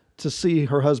herself to see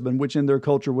her husband, which in their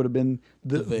culture would have been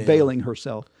veiling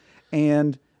herself,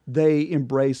 and they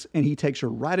embrace, and he takes her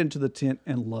right into the tent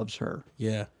and loves her.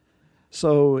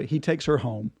 So he takes her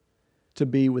home to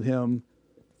be with him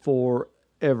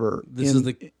forever. This is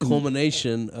the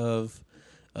culmination of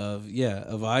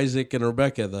Isaac and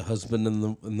Rebekah, the husband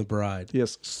and the bride.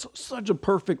 Yes, such a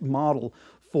perfect model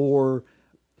for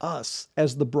us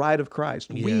as the bride of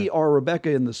Christ. Yeah. We are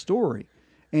Rebecca in the story,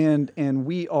 and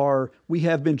we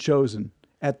have been chosen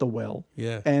at the well.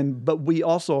 Yeah. But we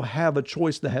also have a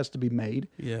choice that has to be made.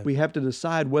 Yeah. We have to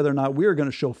decide whether or not we're going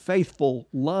to show faithful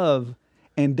love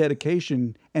and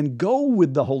dedication and go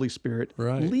with the Holy Spirit,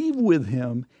 Right. leave with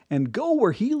Him, and go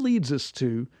where He leads us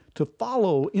to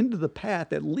follow into the path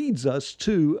that leads us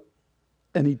to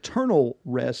an eternal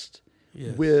rest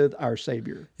Yes. with our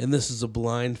Savior. And this is a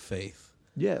blind faith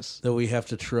Yes. that we have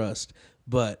to trust,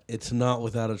 but it's not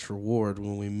without its reward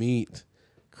when we meet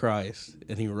Christ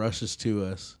and He rushes to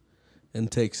us and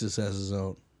takes us as His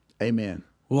own. Amen.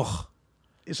 Whoa,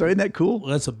 So isn't that cool?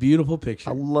 that's a beautiful picture.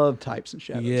 I love types and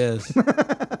shadows. Yes.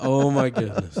 Oh my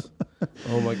goodness.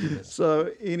 Oh my goodness.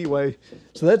 So anyway,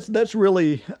 so that's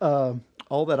really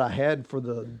all that I had for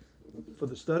the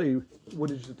study. What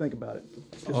did you think about it?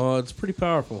 Oh, it's pretty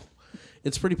powerful.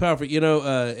 It's pretty powerful. You know,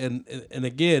 and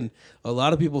again, a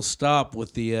lot of people stop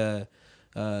with the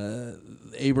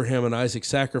Abraham and Isaac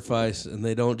sacrifice, and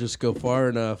they don't just go far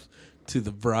enough to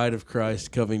the bride of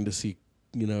Christ coming to see,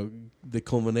 you know, the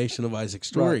culmination of Isaac's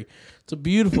story. Right. It's a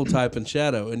beautiful type and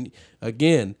shadow. And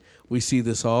again, we see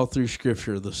this all through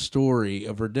Scripture, the story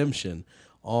of redemption,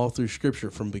 all through Scripture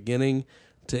from beginning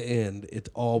to end. It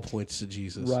all points to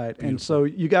Jesus. Right. Beautiful. And so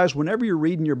you guys, whenever you're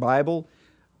reading your Bible,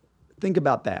 think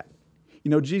about that. You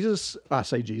know, Jesus,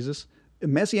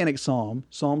 Messianic Psalm,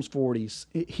 Psalms 40,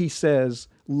 he says,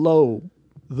 "Lo,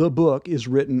 the book is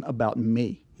written about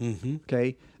me." Mm-hmm.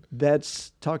 Okay?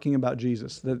 That's talking about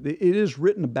Jesus. That it is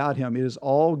written about Him. It is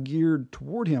all geared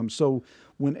toward Him. So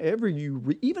whenever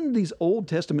you even these Old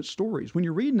Testament stories, when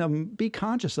you're reading them, be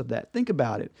conscious of that. Think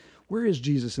about it. Where is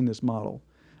Jesus in this model?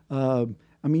 I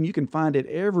mean, you can find it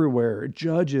everywhere.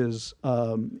 Judges,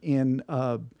 in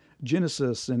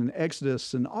Genesis and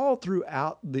Exodus, and all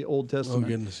throughout the Old Testament. Oh,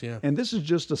 goodness, yeah. And this is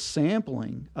just a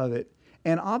sampling of it.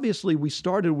 And obviously, we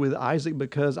started with Isaac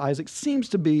because Isaac seems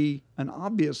to be an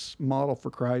obvious model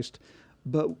for Christ.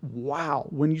 But wow,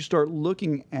 when you start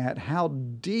looking at how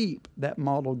deep that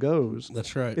model goes,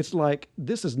 That's right. it's like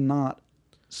this is not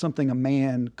something a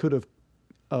man could have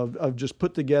of just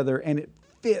put together, and it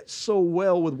fits so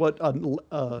well with what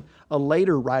a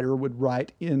later writer would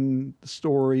write in the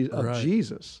story of Right.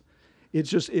 Jesus. It's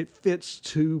just, it fits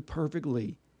too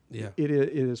perfectly. Yeah. It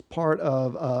is part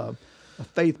of a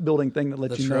faith-building thing that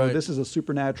lets That's you know right. this is a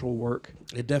supernatural work,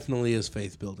 It definitely is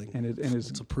faith building. and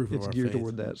it's a proof of it's our geared faith.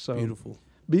 toward that. So Beautiful.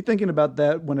 be thinking about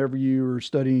that whenever you're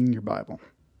studying your Bible.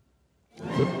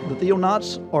 The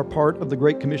Theonauts are part of the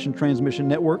Great Commission Transmission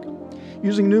Network,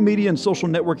 using new media and social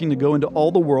networking to go into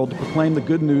all the world to proclaim the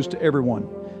good news to everyone.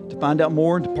 To find out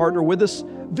more and to partner with us,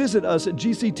 visit us at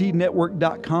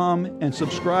gctnetwork.com and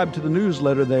subscribe to the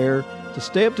newsletter there to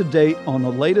stay up to date on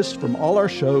the latest from all our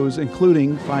shows,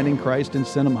 including Finding Christ in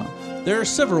Cinema. There are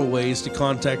several ways to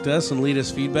contact us and lead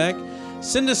us feedback.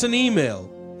 Send us an email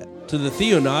to the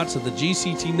Theonauts at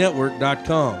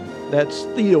thegctnetwork.com. That's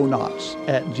Theonauts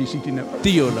at GCT Network.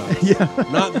 Theonauts. Yeah.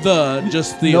 Not the,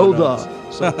 just No Theonauts.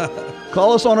 the. So,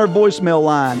 call us on our voicemail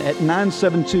line at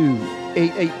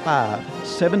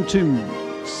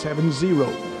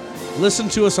 972-885-7270. Listen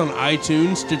to us on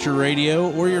iTunes, Stitcher Radio,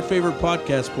 or your favorite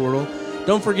podcast portal.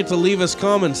 Don't forget to leave us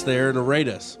comments there and to rate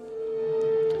us.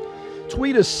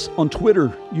 Tweet us on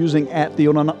Twitter using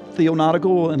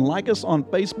 @Theonautical and like us on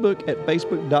Facebook at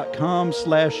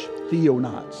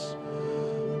facebook.com/Theonauts.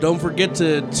 Don't forget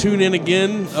to tune in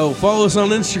again. Oh, follow us on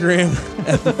Instagram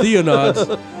at the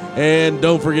Theonauts. And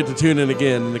don't forget to tune in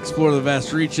again and explore the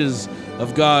vast reaches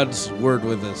of God's Word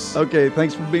with us. Okay,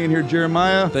 thanks for being here,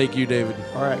 Jeremiah. Thank you, David.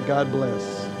 All right, God bless.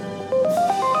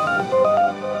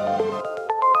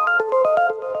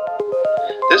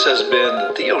 This has been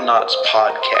the Theonauts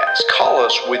Podcast. Call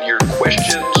us with your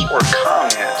questions or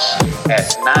comments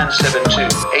at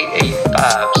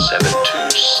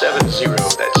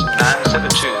 972-885-7270. That's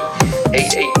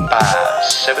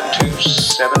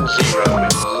 972-885-7270.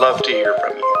 We'd love to hear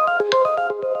from you.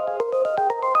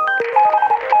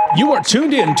 You are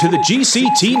tuned in to the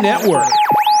GCT Network.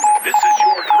 This is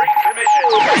your Great Commission.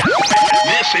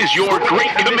 This is your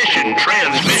Great Commission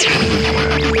transmission.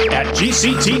 At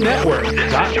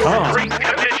GCTnetwork.com. Great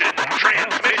Commission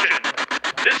transmission.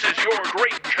 This is your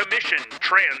Great Commission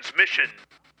transmission.